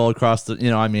the oil across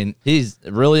the. I mean, he's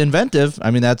really inventive. I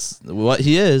mean, that's what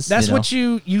he is. That's you know? what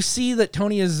you see that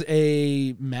Tony is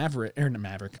a MacGyver.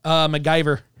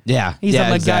 Yeah, He's yeah,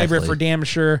 a MacGyver exactly. for damn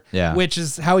sure. Yeah. Which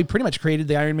is how he pretty much created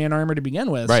the Iron Man armor to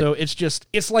begin with. Right. So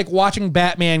it's like watching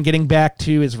Batman getting back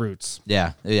to his roots.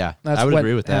 Yeah, yeah. That's I would what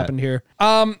agree with that. happened here.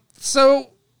 So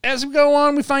as we go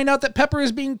on, we find out that Pepper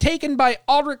is being taken by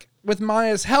Aldrich with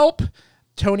Maya's help.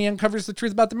 Tony uncovers the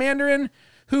truth about the Mandarin,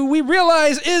 who we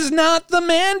realize is not the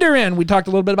Mandarin. We talked a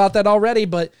little bit about that already,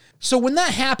 but so when that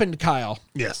happened, Kyle,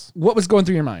 Yes. what was going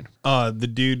through your mind? The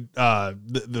dude,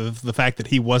 the fact that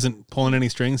he wasn't pulling any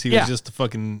strings, he Yeah. was just a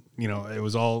fucking, it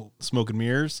was all smoke and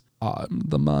mirrors. I'm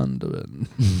the Mandarin.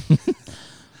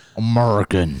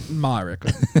 American. Marek.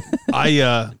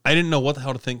 I didn't know what the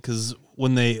hell to think because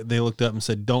when they looked up and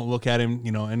said, "Don't look at him,"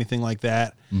 anything like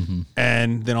that,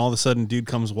 and then all of a sudden, dude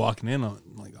comes walking in. I'm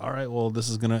like, all right, well, this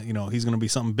is gonna, he's gonna be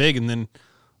something big, and then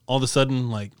all of a sudden,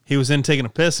 like he was in taking a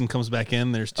piss and comes back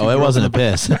in. There's two. Oh, it girls wasn't in a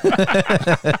piss.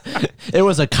 It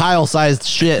was a Kyle-sized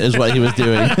shit, is what he was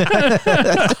doing. All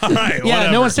right, Yeah,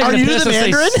 whatever. no one's taking Are a you piss. the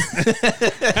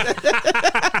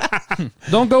Mandarin?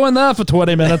 Don't go in there for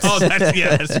 20 minutes. Oh,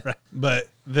 that's right. But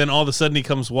then all of a sudden he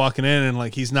comes walking in and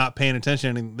like he's not paying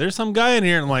attention. And there's some guy in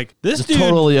here and I'm like this Just dude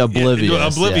totally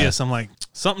oblivious, oblivious. I'm like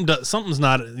something's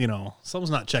not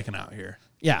something's not checking out here.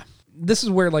 Yeah. This is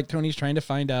where like Tony's trying to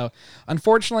find out.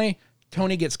 Unfortunately,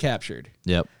 Tony gets captured.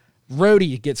 Yep.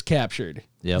 Rhodey gets captured.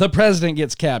 Yep. The president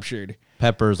gets captured.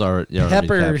 Pepper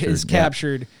Is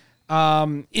captured.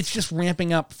 It's just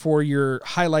ramping up for your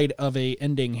highlight of a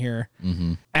ending here.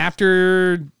 Mm-hmm.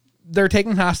 After they're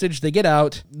taken hostage, they get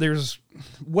out. There's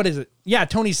what is it? Yeah,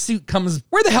 Tony's suit comes.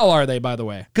 Where the hell are they, by the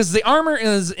way? Because the armor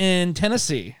is in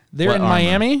Tennessee. They're What in armor?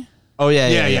 Miami. Oh,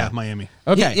 yeah, Yeah, Miami.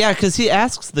 Okay. Yeah, because he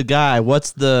asks the guy,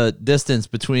 what's the distance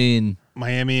between...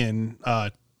 Miami and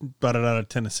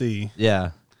Tennessee.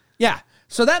 Yeah. Yeah.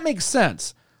 So that makes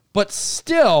sense. But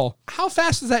still, how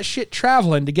fast is that shit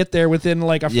traveling to get there within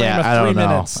like a frame Yeah, of I 3 don't know.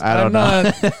 minutes? I don't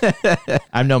know.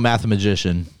 I'm no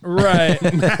mathematician. Right.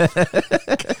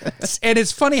 And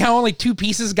it's funny how only 2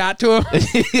 pieces got to him.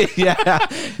 Yeah.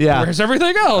 Where's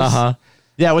everything else? Uh-huh.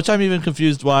 Yeah, which I'm even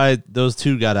confused why those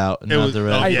 2 got out and not the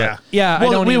rest. yeah. Yeah, I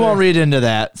Well, don't we either. won't read into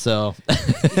that, so.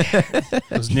 It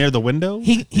was near the window.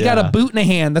 He got a boot in a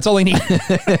hand. That's all he needs.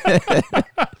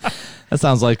 That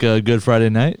sounds like a good Friday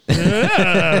night.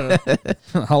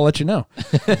 I'll let you know.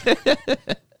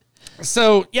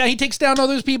 So, yeah, he takes down all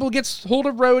those people, gets hold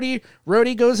of Rhodey.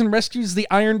 Rhodey goes and rescues the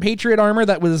Iron Patriot armor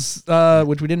that was,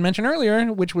 which we didn't mention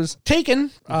earlier, which was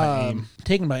taken by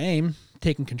AIM,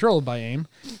 taken control by AIM,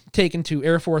 taken to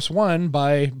Air Force One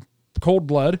by Cold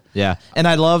Blood. Yeah, and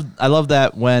I love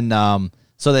that when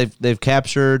so they've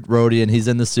captured Rhodey and he's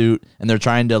in the suit and they're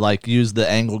trying to like use the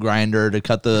angle grinder to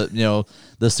cut the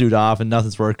the suit off and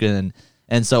nothing's working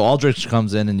and so Aldrich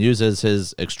comes in and uses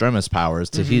his extremis powers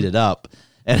to heat it up.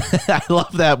 And I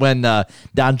love that when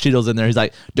Don Cheadle's in there, he's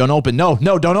like, "Don't open, no,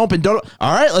 don't open, don't."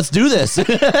 All right, let's do this.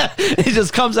 He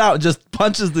just comes out and just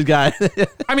punches the guy.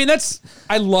 I mean,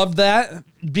 I love that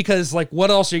because, like,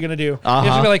 what else are you going to do? Uh-huh. You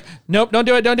have to be like, nope, don't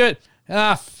do it.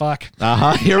 Ah, fuck.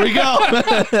 Here we go.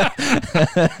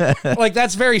 Like,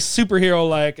 that's very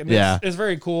superhero-like, and Yeah. it's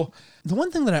very cool. The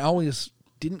one thing that I always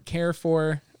didn't care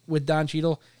for with Don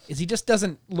Cheadle is he just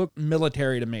doesn't look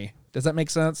military to me. Does that make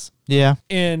sense? Yeah.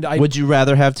 And Would you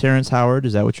rather have Terrence Howard?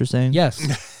 Is that what you're saying?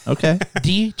 Yes. Okay.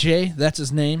 DJ, that's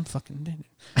his name. Fucking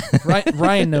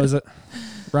Ryan knows it.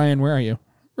 Ryan, where are you?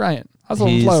 Ryan, hustle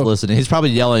and He's flow. listening. He's probably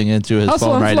yelling into his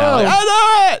Hustle phone and right now. flow. Like, I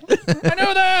know it. I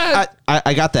know that.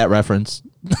 I got that reference.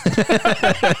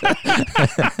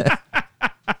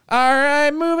 All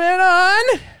right, moving on.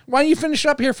 Why don't you finish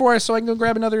up here for us so I can go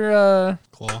grab another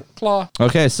claw?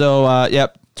 Okay, so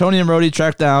yep, Tony and Rhodey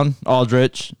track down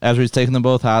Aldrich after he's taking them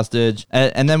both hostage,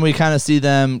 and then we kind of see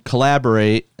them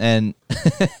collaborate. And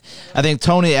I think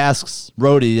Tony asks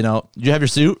Rhodey, "Do you have your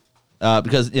suit?"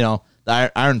 Because the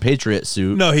Iron Patriot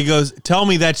suit. No, he goes, "Tell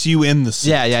me that's you in the suit."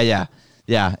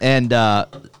 Yeah. And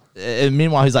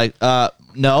meanwhile, he's like,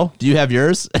 "No, do you have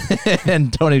yours?"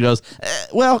 And Tony goes,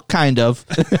 "Well, kind of,"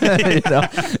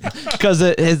 because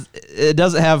it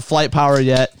doesn't have flight power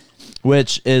yet,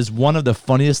 which is one of the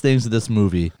funniest things of this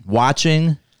movie.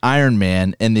 Watching Iron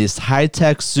Man in this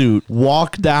high-tech suit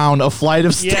walk down a flight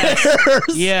of stairs.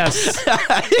 Yes.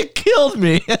 It killed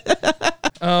me.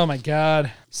 Oh my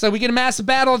God. So we get a massive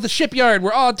battle at the shipyard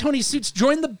where all Tony's suits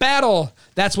join the battle.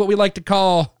 That's what we like to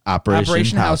call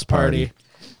Operation House Party.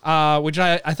 Which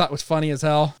I thought was funny as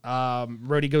hell.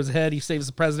 Rhodey goes ahead. He saves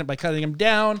the president by cutting him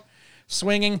down,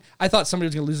 swinging. I thought somebody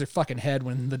was going to lose their fucking head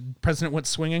when the president went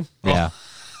swinging. Yeah.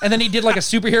 And then he did like a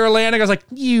superhero landing. I was like,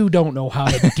 you don't know how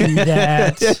to do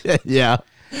that. Yeah.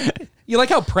 You like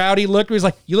how proud he looked? He was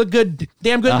like, you look good,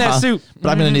 damn good in that suit. But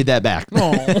I'm going to need that back.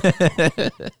 Oh.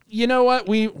 You know what?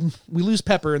 We lose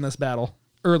Pepper in this battle,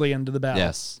 early into the battle.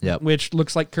 Yes. Yep. Which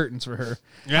looks like curtains for her.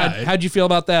 Yeah, How'd you feel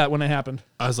about that when it happened?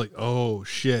 I was like, "Oh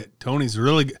shit, Tony's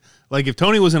really like if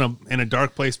Tony was in a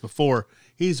dark place before,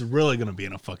 he's really gonna be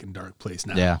in a fucking dark place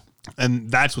now." Yeah.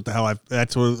 And that's what the hell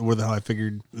where the hell I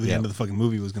figured the Yep. end of the fucking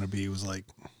movie was gonna be. It was like,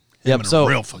 Yep. in So, a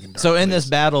real fucking dark so in place. this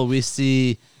battle, we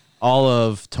see all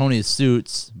of Tony's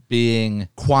suits being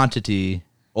quantity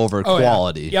over Oh, yeah.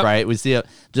 quality, Yep. right? We see it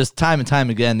just time and time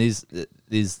again. These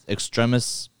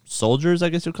extremist soldiers, I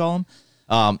guess you call them.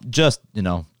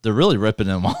 They're really ripping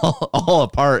them all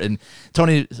apart. And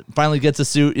Tony finally gets a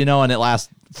suit, and it lasts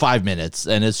 5 minutes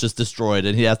and it's just destroyed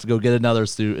and he has to go get another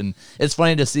suit. And it's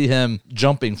funny to see him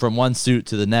jumping from one suit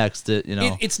to the next.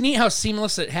 It's neat how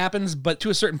seamless it happens, but to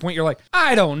a certain point, you're like,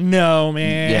 I don't know,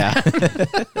 man.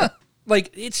 Yeah.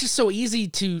 Like, it's just so easy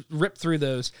to rip through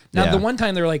those. Now, Yeah. the one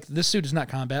time they were like, this suit is not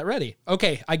combat ready.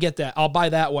 Okay, I get that. I'll buy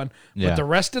that one. Yeah. But the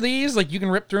rest of these, like, you can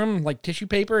rip through them like tissue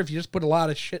paper if you just put a lot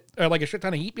of shit, or like a shit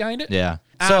ton of heat behind it. Yeah.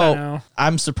 I So don't know.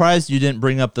 I'm surprised you didn't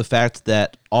bring up the fact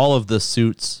that all of the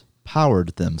suits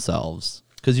powered themselves,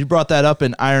 because you brought that up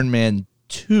in Iron Man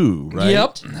 2, right?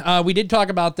 Yep. We did talk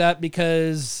about that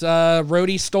because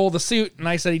Rhodey stole the suit, and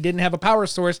I said he didn't have a power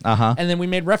source. Uh-huh. And then we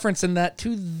made reference in that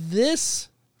to this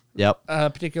Yep.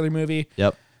 particular movie.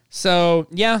 Yep. So,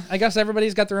 yeah, I guess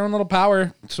everybody's got their own little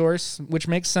power source, which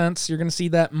makes sense. You're going to see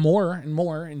that more and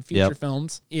more in future Yep.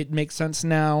 films. It makes sense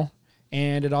now,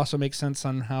 and it also makes sense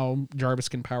on how Jarvis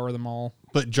can power them all.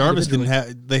 But Jarvis didn't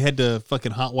have. They had to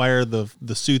fucking hotwire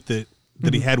the suit that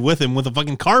he had with him with a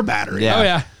fucking car battery. Yeah. Oh,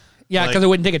 yeah. Yeah, because Like- it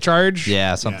wouldn't take a charge.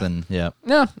 Yeah, something. Yeah.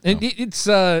 No, it's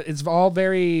all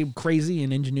very crazy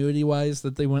and ingenuity-wise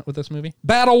that they went with this movie.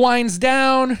 Battle winds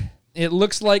down. It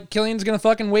looks like Killian's going to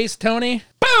fucking waste Tony.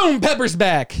 Boom! Boom! Pepper's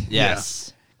back.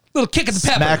 Yes. Little kick at the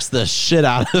pepper. Smacks the shit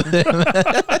out of him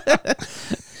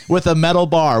with a metal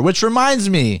bar, which reminds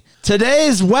me,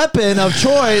 today's weapon of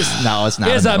choice. No, it's not.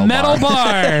 Is a metal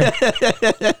bar.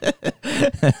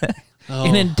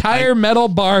 An entire metal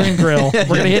bar and grill. We're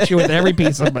gonna hit you with every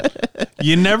piece of it.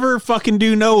 You never fucking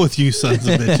do know with you sons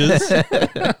of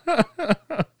bitches.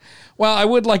 Well, I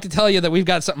would like to tell you that we've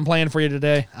got something planned for you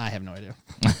today. I have no idea.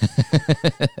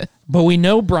 But we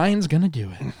know Brian's gonna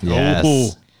do it. Yes. Oh.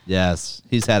 Yes.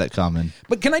 He's had it coming.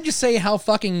 But can I just say how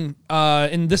fucking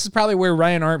and this is probably where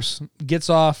Ryan Arps gets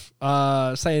off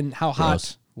saying how hot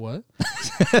Gross. what?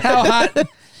 How hot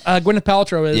Gwyneth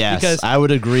Paltrow is, Yes, because I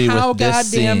would agree with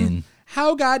this scene.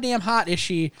 How goddamn hot is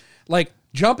she? Like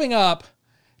jumping up,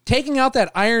 taking out that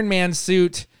Iron Man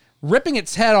suit, ripping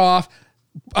its head off,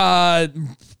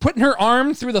 putting her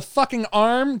arm through the fucking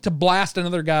arm to blast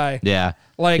another guy. Yeah.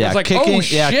 Like, yeah, it's like, kicking, oh,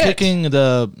 shit. Yeah, kicking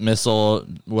the missile,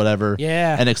 whatever.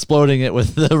 Yeah. And exploding it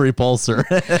with the repulsor.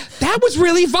 That was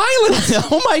really violent.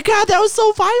 Oh my God, that was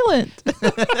so violent.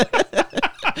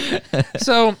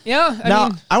 So, yeah. I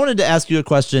mean, I wanted to ask you a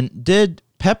question. Did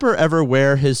Pepper ever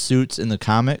wear his suits in the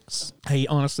comics? I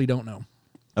honestly don't know.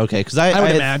 Okay, because I would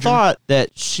had imagine. thought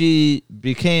that she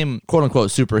became quote unquote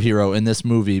superhero in this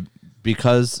movie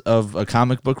because of a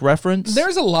comic book reference.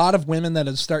 There's a lot of women that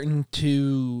are starting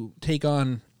to take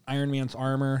on Iron Man's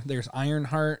armor. There's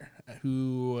Ironheart,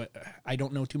 who I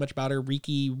don't know too much about her.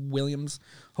 Riki Williams.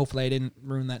 Hopefully I didn't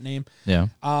ruin that name. Yeah.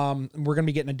 We're going to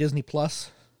be getting a Disney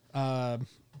Plus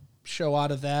show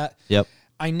out of that. Yep.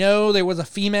 I know there was a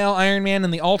female Iron Man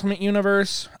in the Ultimate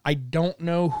Universe. I don't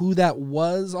know who that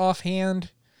was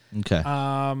offhand. Okay.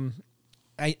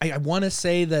 I want to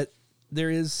say that there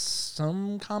is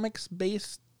some comics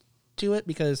based to it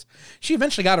because she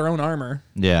eventually got her own armor.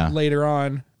 Yeah. Later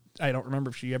on, I don't remember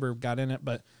if she ever got in it,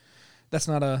 but that's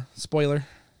not a spoiler.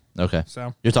 Okay.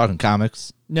 So You're talking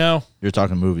comics? no, You're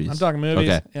talking movies? I'm talking movies.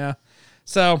 Okay. Yeah.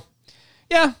 So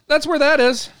yeah, that's where that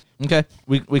is. Okay.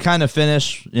 We kind of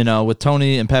finish, with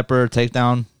Tony and Pepper take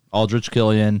down Aldrich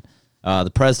Killian.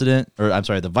 The president, or I'm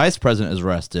sorry, the vice president is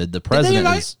arrested. The president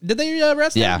is. Did they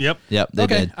arrest him? Yeah. Yep. They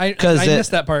Okay. did. I 'Cause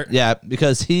missed that part. Yeah,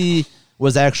 because he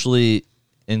was actually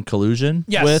in collusion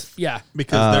Yes. with Yeah.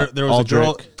 Because there was a girl.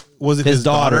 Aldrich. Was it his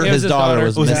daughter. It was His his daughter daughter.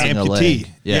 was Was an missing a amputee.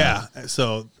 leg. Yeah.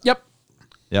 So Yep.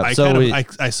 Yeah. I So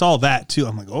I saw that too.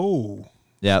 I'm like, oh.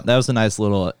 yeah, that was a nice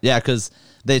little. Yeah, because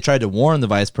they tried to warn the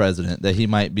vice president that he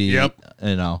might be, Yep.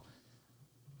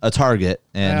 a target,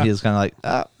 and Yeah. he was kind of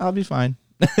like, I'll be fine.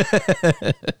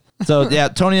 So yeah,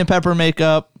 Tony and Pepper make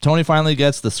up. Tony finally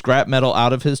gets the scrap metal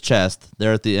out of his chest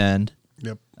there at the end.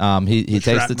 Yep. He takes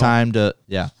the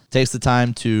shrapnel.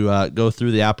 time to go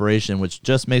through the operation, which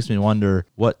just makes me wonder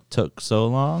what took so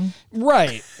long.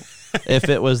 Right. If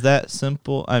it was that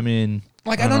simple, I mean,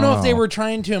 Like, I don't know if they were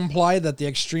trying to imply that the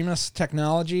extremist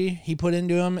technology he put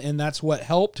into him, and that's what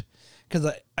helped.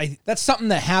 Because I that's something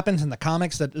that happens in the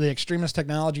comics, that the extremist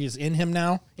technology is in him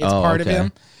now. It's part of okay.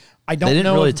 him. I don't they didn't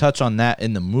know. really if- touch on that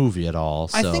in the movie at all.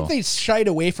 So. I think they shied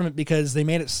away from it because they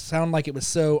made it sound like it was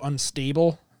so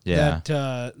unstable Yeah.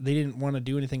 that they didn't want to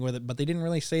do anything with it. But they didn't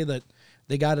really say that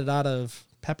they got it out of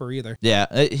Pepper either. Yeah,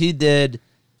 he did.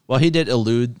 Well, he did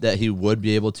allude that he would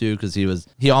be able to because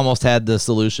he almost had the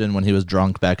solution when he was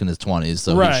drunk back in his 20s,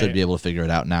 so Right. he should be able to figure it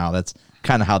out now. That's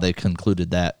kind of how they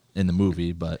concluded that in the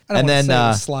movie. But I don't and wanna then say it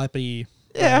was sloppy.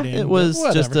 yeah, ending, it but was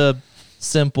just whatever. a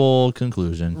simple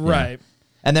conclusion. Yeah. Right.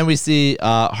 And then we see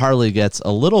Harley gets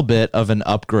a little bit of an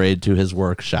upgrade to his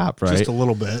workshop, right? Just a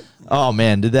little bit. Oh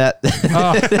man, did that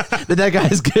did that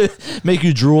guy's make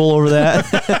you drool over that?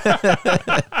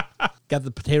 Got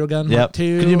the potato gun Yep.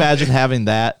 too. Can you imagine having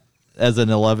that as an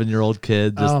 11-year-old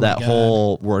kid? Just Oh, my that God.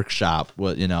 whole workshop,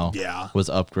 Yeah. was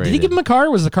upgraded. Did he give him a car?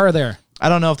 Or was the car there? I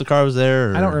don't know if the car was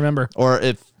there. Or, I don't remember. Or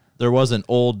if there was an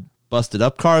old busted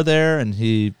up car there and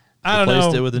he I don't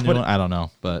replaced know, it with a new but- one. I don't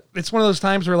know, but It's one of those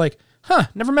times where like,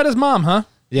 never met his mom, huh?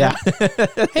 yeah,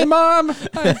 Hey, mom,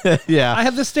 I yeah.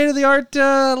 have this state-of-the-art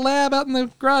lab out in the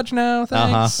garage now.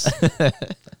 Uh-huh. Thanks.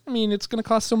 I mean, it's going to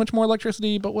cost so much more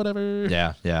electricity, but whatever.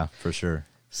 yeah, for sure.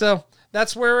 So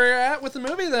that's where we're at with the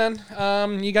movie then.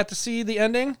 You got to see the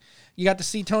ending. You got to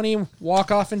see Tony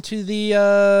walk off into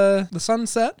the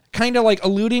sunset, kind of like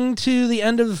alluding to the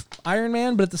end of Iron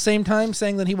Man, but at the same time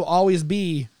saying that he will always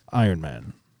be Iron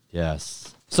Man.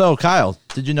 Yes. So Kyle,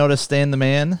 did you notice Stan the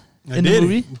Man I in did. the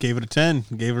movie? Gave it a 10.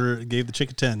 Gave the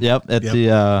chick a 10. Yep.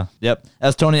 Yep.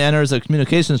 As Tony enters a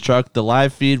communications truck, the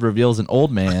live feed reveals an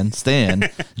old man, Stan,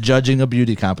 judging a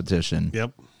beauty competition.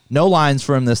 Yep. No lines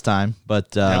for him this time,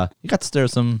 but Yep. he got to stare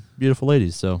at some beautiful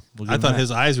ladies. So we'll give I him thought that.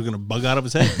 his eyes were going to bug out of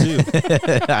his head,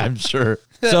 too. I'm sure.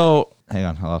 So hang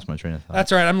on, I lost my train of thought.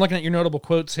 That's right. I'm looking at your notable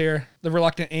quotes here. The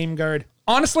reluctant aim guard.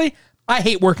 Honestly, I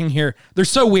hate working here. They're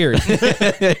so weird.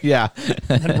 Yeah.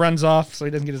 And runs off so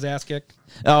he doesn't get his ass kicked.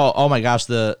 Oh my gosh,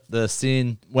 the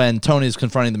scene when Tony's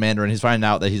confronting the Mandarin, he's finding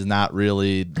out that he's not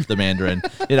really the Mandarin.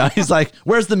 He's like,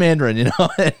 "Where's the Mandarin?"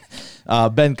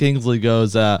 Ben Kingsley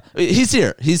goes, "He's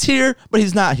here. He's here, but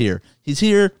he's not here. He's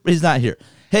here, but he's not here.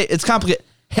 Hey, it's complicated.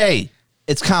 Hey,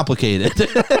 it's complicated."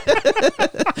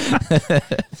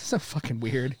 So fucking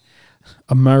weird.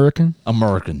 American.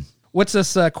 What's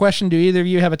this question? Do either of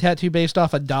you have a tattoo based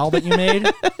off a doll that you made?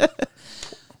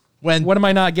 What am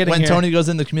I not getting When here? Tony goes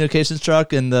in the communications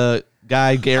truck and the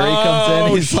guy Gary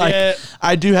comes in, he's like,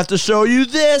 "I do have to show you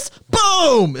this."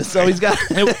 Boom! So he's got.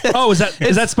 Oh, is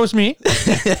that supposed to be me?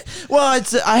 Well,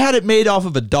 I had it made off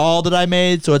of a doll that I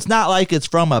made, so it's not like it's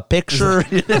from a picture.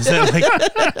 Is that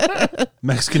like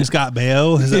Mexican Scott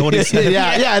Baio? Is that what he said?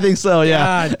 yeah, I think so.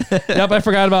 Yeah. God. Yep, I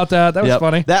forgot about that. That was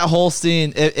funny. That whole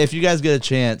scene. If you guys get a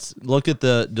chance, look at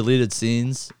the deleted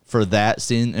scenes for that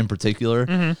scene in particular.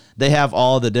 Mm-hmm. They have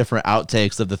all the different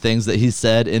outtakes of the things that he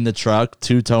said in the truck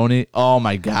to Tony. Oh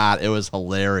my God, it was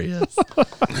hilarious.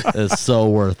 It's so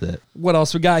worth it. What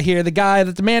else we got here? The guy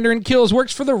that the Mandarin kills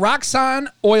works for the Roxxon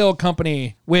Oil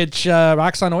Company, which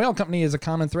Roxxon Oil Company is a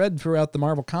common thread throughout the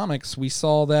Marvel comics. We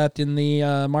saw that in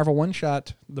the Marvel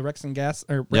one-shot, the Rex and Gas.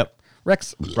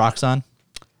 Rex Roxxon.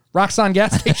 Roxxon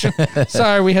gas station.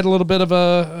 Sorry, we had a little bit of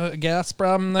a gas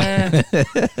problem there.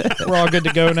 We're all good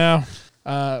to go now.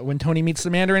 When Tony meets the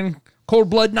Mandarin, Cold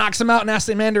Blood knocks him out and asks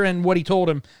the Mandarin what he told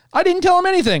him. I didn't tell him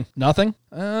anything. Nothing?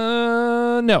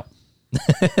 No.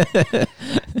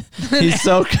 He's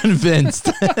so convinced.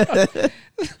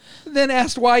 Then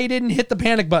asked why he didn't hit the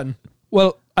panic button.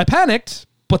 Well, I panicked,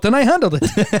 but then I handled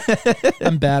it.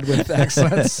 I'm bad with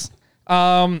accents.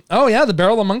 The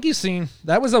Barrel of Monkeys scene.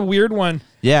 That was a weird one.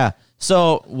 Yeah.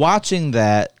 So watching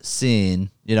that scene,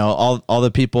 all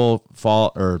the people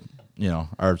fall or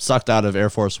are sucked out of Air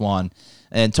Force One,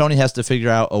 and Tony has to figure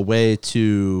out a way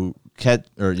to get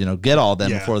all of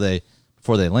them before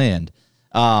they land.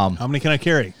 How many can I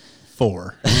carry?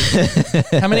 4.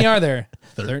 How many are there?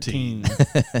 13.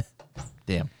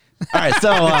 Damn. All right,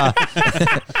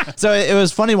 so it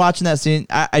was funny watching that scene.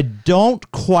 I don't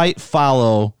quite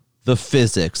follow the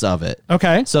physics of it.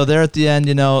 Okay. So they're at the end,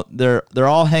 they're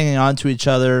all hanging on to each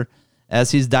other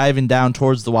as he's diving down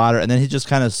towards the water, and then he just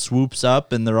kind of swoops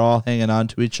up and they're all hanging on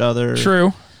to each other.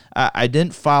 True. I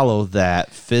didn't follow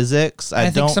that physics.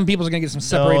 I think some people's going to get some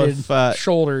separated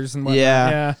shoulders and whatnot.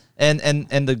 Yeah.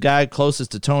 And the guy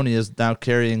closest to Tony is now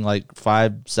carrying like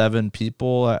 5-7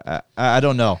 people. I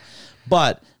don't know.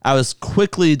 But I was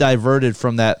quickly diverted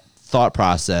from that thought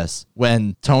process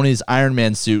when Tony's Iron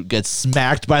Man suit gets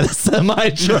smacked by the semi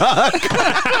truck.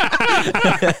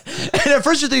 And at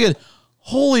first you're thinking,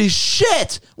 holy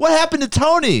shit, what happened to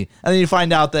Tony? And then you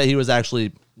find out that he was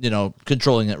actually,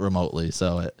 controlling it remotely.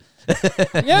 So I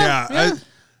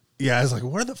was like,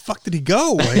 where the fuck did he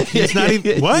go? Like, he's not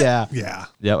even what? Yeah.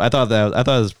 I thought it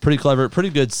was pretty clever, pretty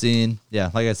good scene. Yeah,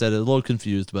 like I said, a little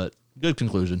confused, but good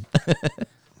conclusion.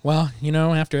 Well,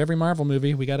 after every Marvel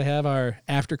movie, we got to have our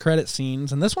after credit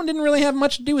scenes, and this one didn't really have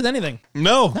much to do with anything.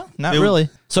 No, not really.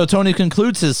 So Tony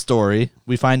concludes his story.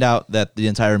 We find out that the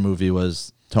entire movie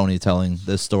was Tony telling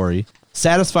this story.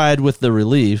 Satisfied with the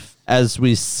relief, as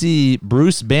we see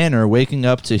Bruce Banner waking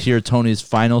up to hear Tony's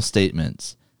final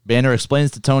statements. Banner explains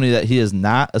to Tony that he is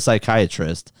not a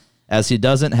psychiatrist, as he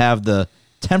doesn't have the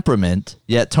temperament,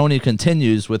 yet Tony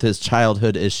continues with his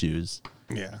childhood issues.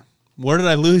 Yeah. Where did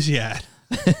I lose you at?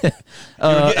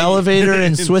 Elevator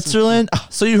in Switzerland. Oh,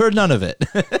 so you heard none of it.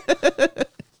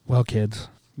 Well, kids,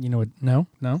 what? No.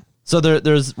 So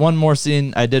there's one more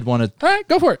scene I did want to All right,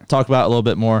 go for it. talk about a little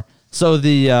bit more. So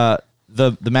the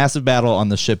massive battle on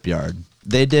the shipyard.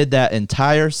 They did that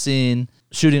entire scene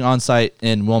shooting on site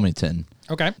in Wilmington.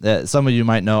 Okay. That some of you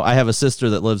might know. I have a sister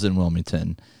that lives in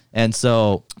Wilmington. And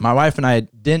so my wife and I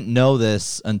didn't know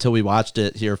this until we watched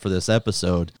it here for this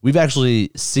episode. We've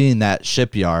actually seen that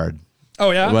shipyard.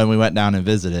 Oh, yeah? When we went down and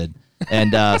visited.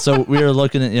 And so we were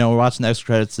looking at, we're watching the extra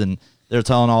credits and they're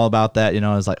telling all about that.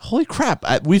 I was like, holy crap,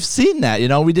 we've seen that.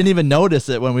 We didn't even notice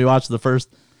it when we watched the first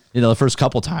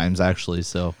couple times, actually.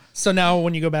 So now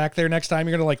when you go back there next time,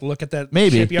 you're going to look at that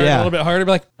maybe shipyard a little bit harder.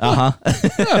 Be like, yeah.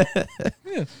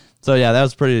 So, yeah, that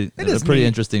was pretty neat.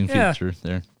 interesting feature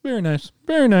there. Very nice.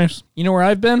 Very nice. You know where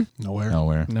I've been?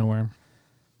 Nowhere.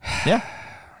 Yeah.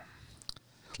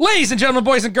 Ladies and gentlemen,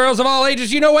 boys and girls of all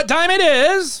ages, you know what time it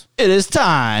is. It is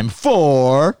time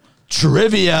for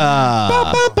trivia.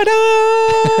 Oh,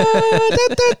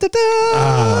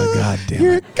 God damn it.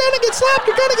 You're gonna get slapped.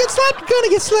 You're gonna get slapped. You're gonna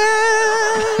get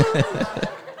slapped.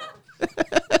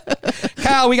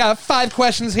 Kyle, we got 5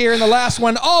 questions here, and the last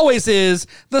one always is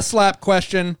the slap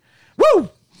question. Woo!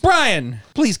 Brian,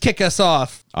 please kick us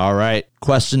off. All right.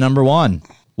 Question number 1.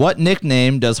 What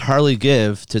nickname does Harley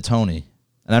give to Tony?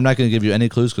 And I'm not going to give you any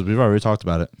clues because we've already talked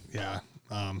about it. Yeah.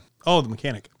 The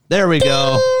mechanic. There we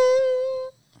go.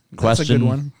 Question a good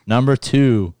one. number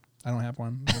 2. I don't have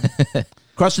one.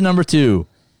 Question number 2.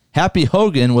 Happy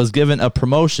Hogan was given a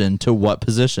promotion to what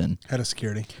position? Head of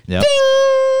security. Yep.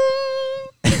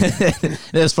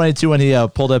 It was funny too when he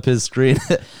pulled up his screen.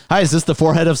 Hi, is this the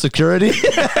forehead of security?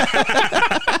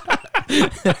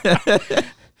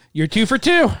 You're 2 for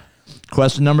 2.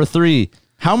 Question number 3.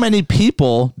 How many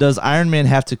people does Iron Man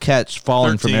have to catch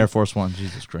falling from 13. Air Force One?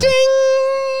 Jesus Christ.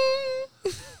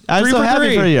 Ding! I'm 3 so for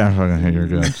happy 3. for you. Okay, you're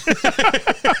good.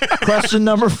 Question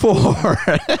number 4.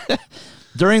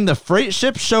 During the freight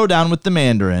ship showdown with the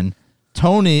Mandarin,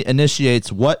 Tony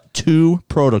initiates what 2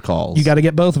 protocols? You got to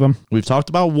get both of them. We've talked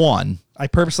about 1. I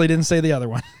purposely didn't say the other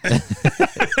one.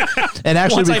 And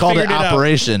actually, Once we I called it figured it out.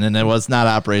 Operation, and it was not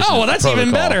Operation. Oh, well, that's even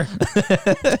Protocol.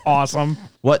 better. Awesome.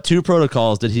 What 2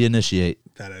 protocols did he initiate?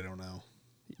 That I don't know.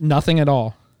 Nothing at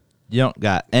all. You don't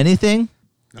got anything?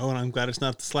 No, and I'm glad it's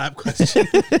not the slap question.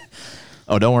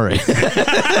 Oh, don't worry.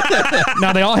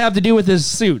 Now, they all have to do with his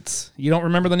suits. You don't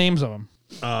remember the names of them,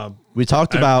 We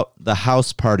talked about the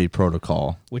house party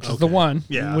protocol, which is the one.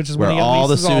 Yeah. Which is where when he all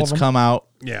the unleashes all of suits them. come out.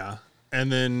 Yeah.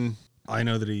 And then I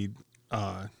know that he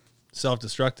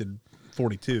self-destructed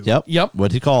 42. Yep.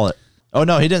 What'd he call it? Oh,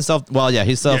 no, he didn't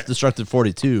he self-destructed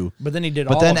 42. But then he did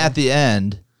But all then of at them. the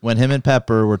end, when him and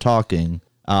Pepper were talking,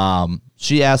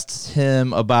 she asked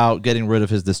him about getting rid of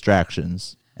his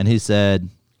distractions. And he said,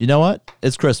 you know what?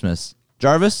 It's Christmas.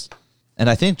 Jarvis? And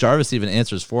I think Jarvis even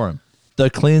answers for him. The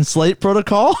clean slate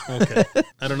protocol? Okay.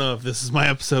 I don't know if this is my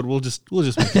episode. We'll just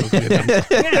make joking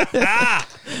with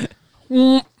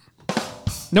him.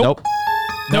 Nope.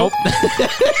 Nope.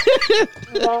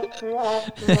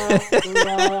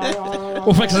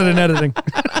 We'll fix it in editing.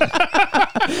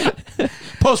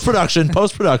 Post-production.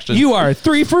 You are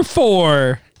 3 for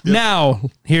 4. Now,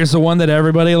 here's the one that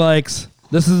everybody likes.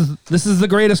 This is the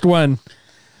greatest one.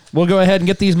 We'll go ahead and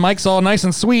get these mics all nice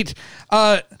and sweet.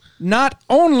 Not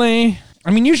only,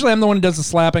 I mean, usually I'm the one who does the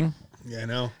slapping. Yeah, I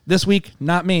know. This week,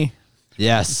 not me.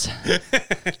 Yes.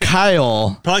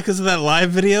 Kyle. Probably because of that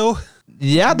live video.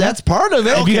 Yeah, that's part of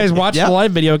it. If you guys watched Yep. the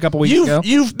live video a couple weeks ago.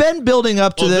 You've been building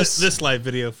up to Well, this this live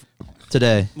video.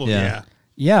 today. Well, yeah.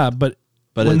 Yeah, but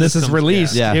when it's- this is comes-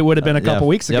 released, yeah. it would have been a couple Yeah.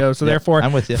 weeks Yep. ago. So Yep. therefore,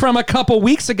 I'm with you. from a couple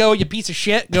weeks ago, you piece of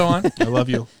shit, go on. I love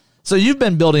you. So you've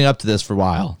been building up to this for a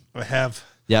while. I have.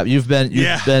 Yeah, you've been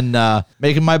Yeah.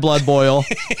 making my blood boil.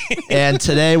 And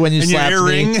today when you And your slapped ear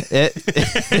me, ring?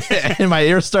 and my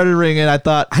ears started ringing, I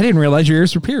thought, I didn't realize your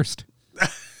ears were pierced.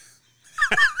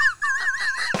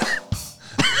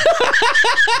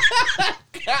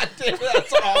 God damn,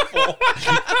 that's awful.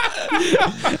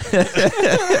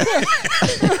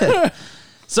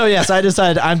 So yes, I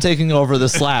decided I'm taking over the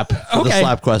slap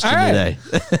question All right. today.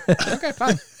 Okay,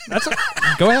 fine.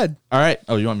 Go ahead. All right.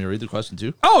 Oh, you want me to read the question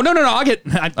too? Oh, no.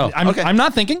 okay. I'm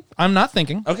not thinking.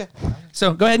 Okay.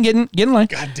 So go ahead and get in line.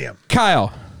 God damn.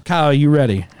 Kyle, you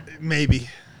ready? Maybe.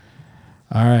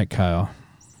 All right, Kyle.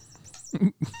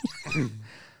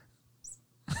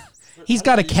 He's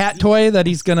got a cat toy that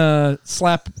he's going to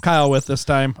slap Kyle with this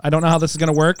time. I don't know how this is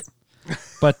going to work,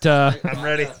 but I'm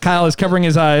ready. Kyle is covering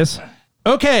his eyes.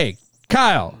 Okay,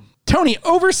 Kyle. Tony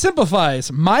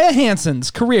oversimplifies Maya Hansen's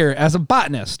career as a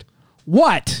botanist.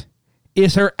 What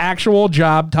is her actual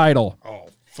job title? Oh,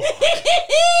 fuck.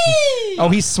 Oh,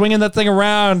 he's swinging that thing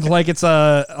around like it's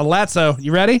a lasso.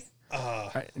 You ready?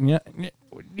 Yeah.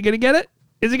 You gonna get it?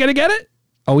 Is he gonna get it?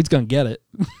 Oh, he's gonna get it.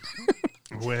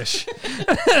 Wish.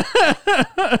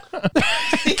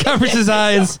 He covers his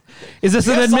eyes. Is this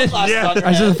an admission? Yeah.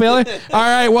 Is this a failure? All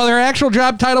right. Well, her actual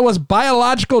job title was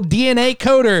biological DNA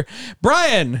coder.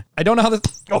 Brian, I don't know how this.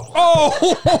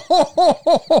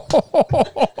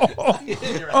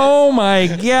 Oh my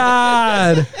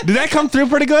God! Did that come through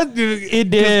pretty good? It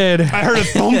did. I heard a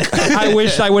thunk. I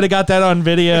wish I would have got that on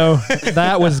video.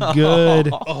 That was good.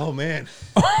 Oh, man.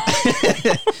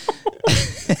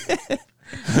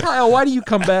 Kyle, why do you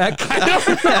come back?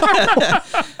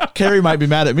 Carrie might be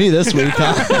mad at me this week,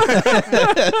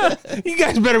 huh? You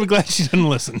guys better be glad she doesn't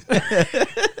listen.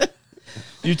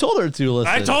 You told her to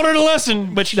listen. I told her to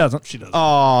listen, But she doesn't. she doesn't.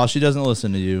 Oh, she doesn't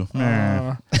listen to you. She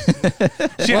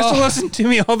has to listen to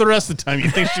me all the rest of the time. You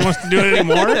think she wants to do it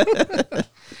anymore?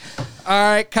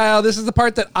 All right, Kyle, this is the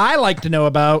part that I like to know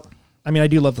about. I mean, I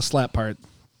do love the slap part.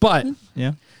 But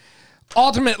Yeah.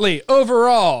 ultimately,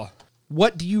 overall,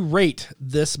 what do you rate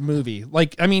this movie?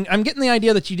 Like, I mean, I'm getting the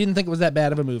idea that you didn't think it was that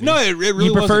bad of a movie. No, it really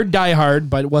You preferred wasn't. Die Hard,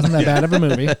 but it wasn't that bad of a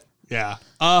movie. Yeah.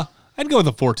 I'd go with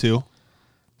a 4.2.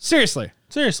 Seriously.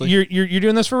 Seriously. You're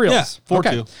doing this for real? Yeah,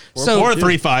 4.2. So, or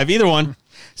 3.5, either one.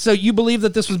 so you believe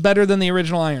that this was better than the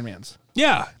original Iron Man's?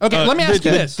 Yeah. Okay, let me ask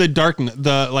you this. The dark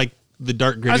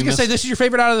grittiness. I was gonna say this is your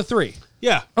favorite out of the three.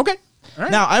 Yeah. Okay. All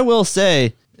right. Now I will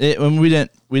say when we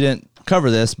didn't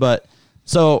cover this, but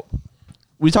so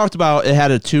we talked about it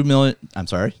had a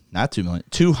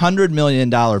 $200 million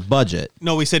budget.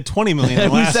 No, we said 20 million the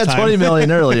We last said time. 20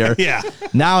 million earlier. Yeah.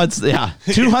 Now it's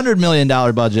 $200 million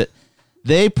budget.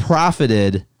 They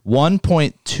profited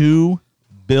 $1.2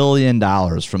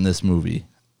 billion from this movie.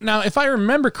 Now, if I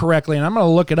remember correctly, and I'm going to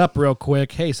look it up real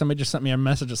quick. Hey, somebody just sent me a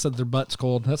message that said their butt's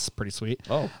cold. That's pretty sweet.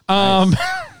 Oh,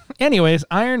 Anyways,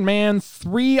 Iron Man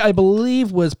 3, I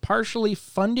believe, was partially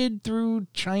funded through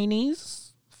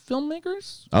Chinese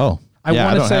filmmakers. oh, I yeah, I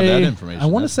want to don't say have that information. I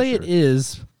want to that's for say sure. it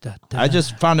is. I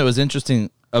just found it was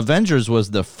interesting. Avengers was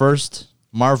the first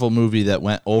Marvel movie that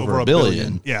went over a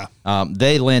billion. Yeah.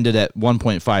 They landed at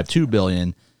 1.52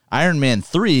 billion. Iron Man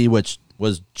 3, which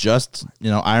was just,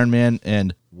 Iron Man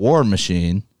and War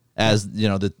Machine as,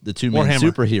 the two main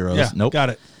Warhammer. superheroes. Yeah, Nope. got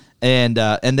it. And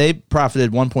they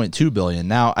profited 1.2 billion.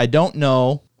 Now, I don't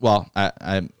know. Well,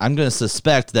 I'm going to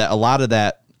suspect that a lot of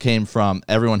that came from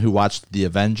everyone who watched the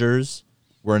Avengers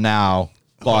were now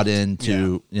bought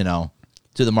into,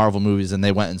 to the Marvel movies, and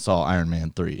they went and saw Iron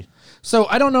Man 3. So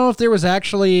I don't know if there was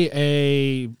actually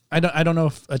I don't know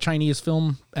if a Chinese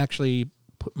film actually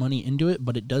put money into it,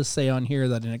 but it does say on here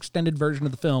that an extended version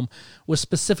of the film was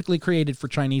specifically created for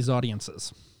Chinese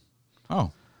audiences.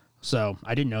 Oh. So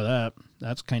I didn't know that.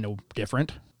 That's kind of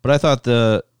different. But I thought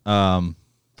the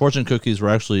fortune cookies were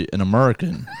actually an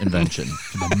American invention.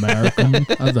 American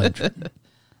invention.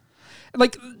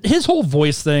 Like his whole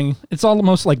voice thing, it's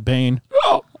almost like Bane.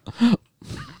 Oh,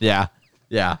 Yeah.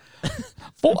 Yeah.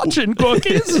 fortune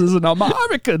cookies is an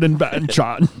American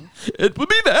invention. It would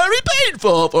be very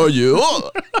painful for you.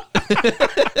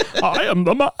 I am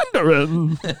the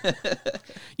Mandarin.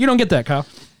 You don't get that, Kyle.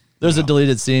 There's a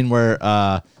deleted scene where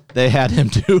they had him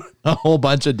do a whole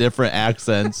bunch of different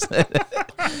accents.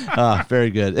 Very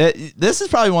good. This is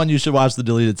probably one you should watch the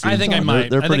deleted scenes. I think I on. might.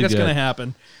 They're I think pretty that's good. going to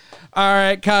happen. All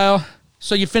right, Kyle.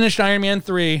 So you finished Iron Man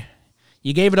 3.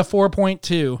 You gave it a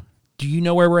 4.2. Do you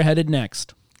know where we're headed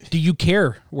next? Do you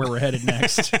care where we're headed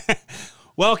next?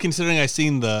 Well, considering I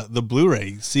seen the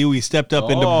Blu-ray, see, we stepped up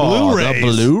into Oh, Blu-rays. the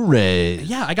Blu-ray.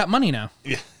 Yeah, I got money now.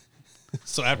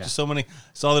 So after so many,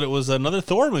 saw that it was another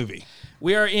Thor movie.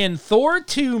 We are in Thor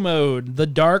 2 mode, The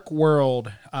Dark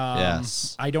World.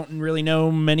 Yes. I don't really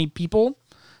know many people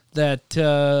that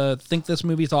think this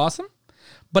movie's awesome.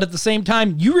 But at the same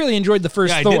time, you really enjoyed the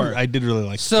first Yeah, Thor. I did really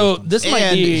like. So the first one. this might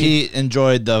And be... he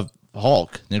enjoyed the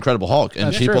Hulk, the Incredible Hulk, and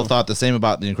That's people true. thought the same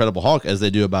about the Incredible Hulk as they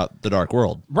do about the Dark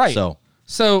World. Right.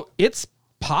 So, it's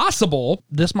possible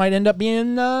this might end up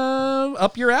being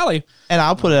up your alley. and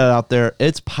I'll put it out there.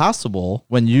 It's possible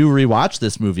when you rewatch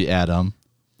this movie, Adam,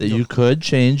 that you could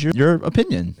change your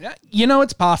opinion. Yeah, you know,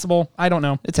 it's possible. I don't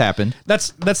know. It's happened. That's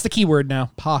the key word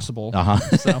now. Possible. Uh-huh.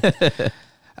 So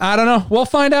I don't know. We'll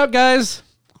find out, guys,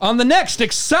 on the next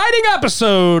exciting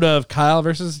episode of Kyle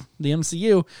versus the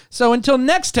MCU. So until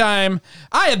next time,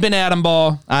 I have been Adam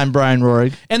Ball, I'm Brian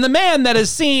Rohrig. and the man that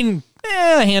has seen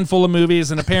a handful of movies,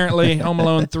 and apparently Home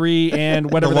Alone 3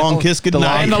 and whatever The Long Kiss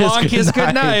Goodnight. and The Long Kiss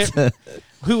Goodnight. Goodnight.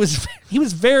 He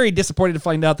was very disappointed to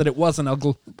find out that it wasn't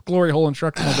a glory hole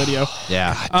instructional video.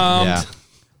 Yeah. Yeah.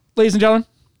 Ladies and gentlemen,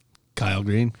 Kyle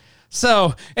Green.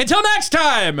 so until next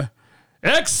time,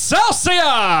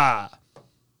 Excelsior!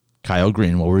 Kyle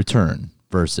Green will return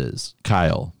versus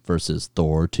Kyle versus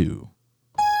Thor 2.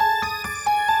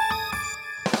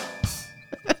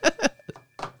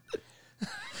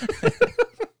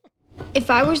 If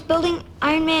I was building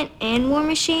Iron Man and War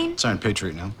Machine, It's Iron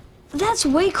Patriot now. that's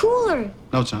way cooler.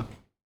 No, it's not.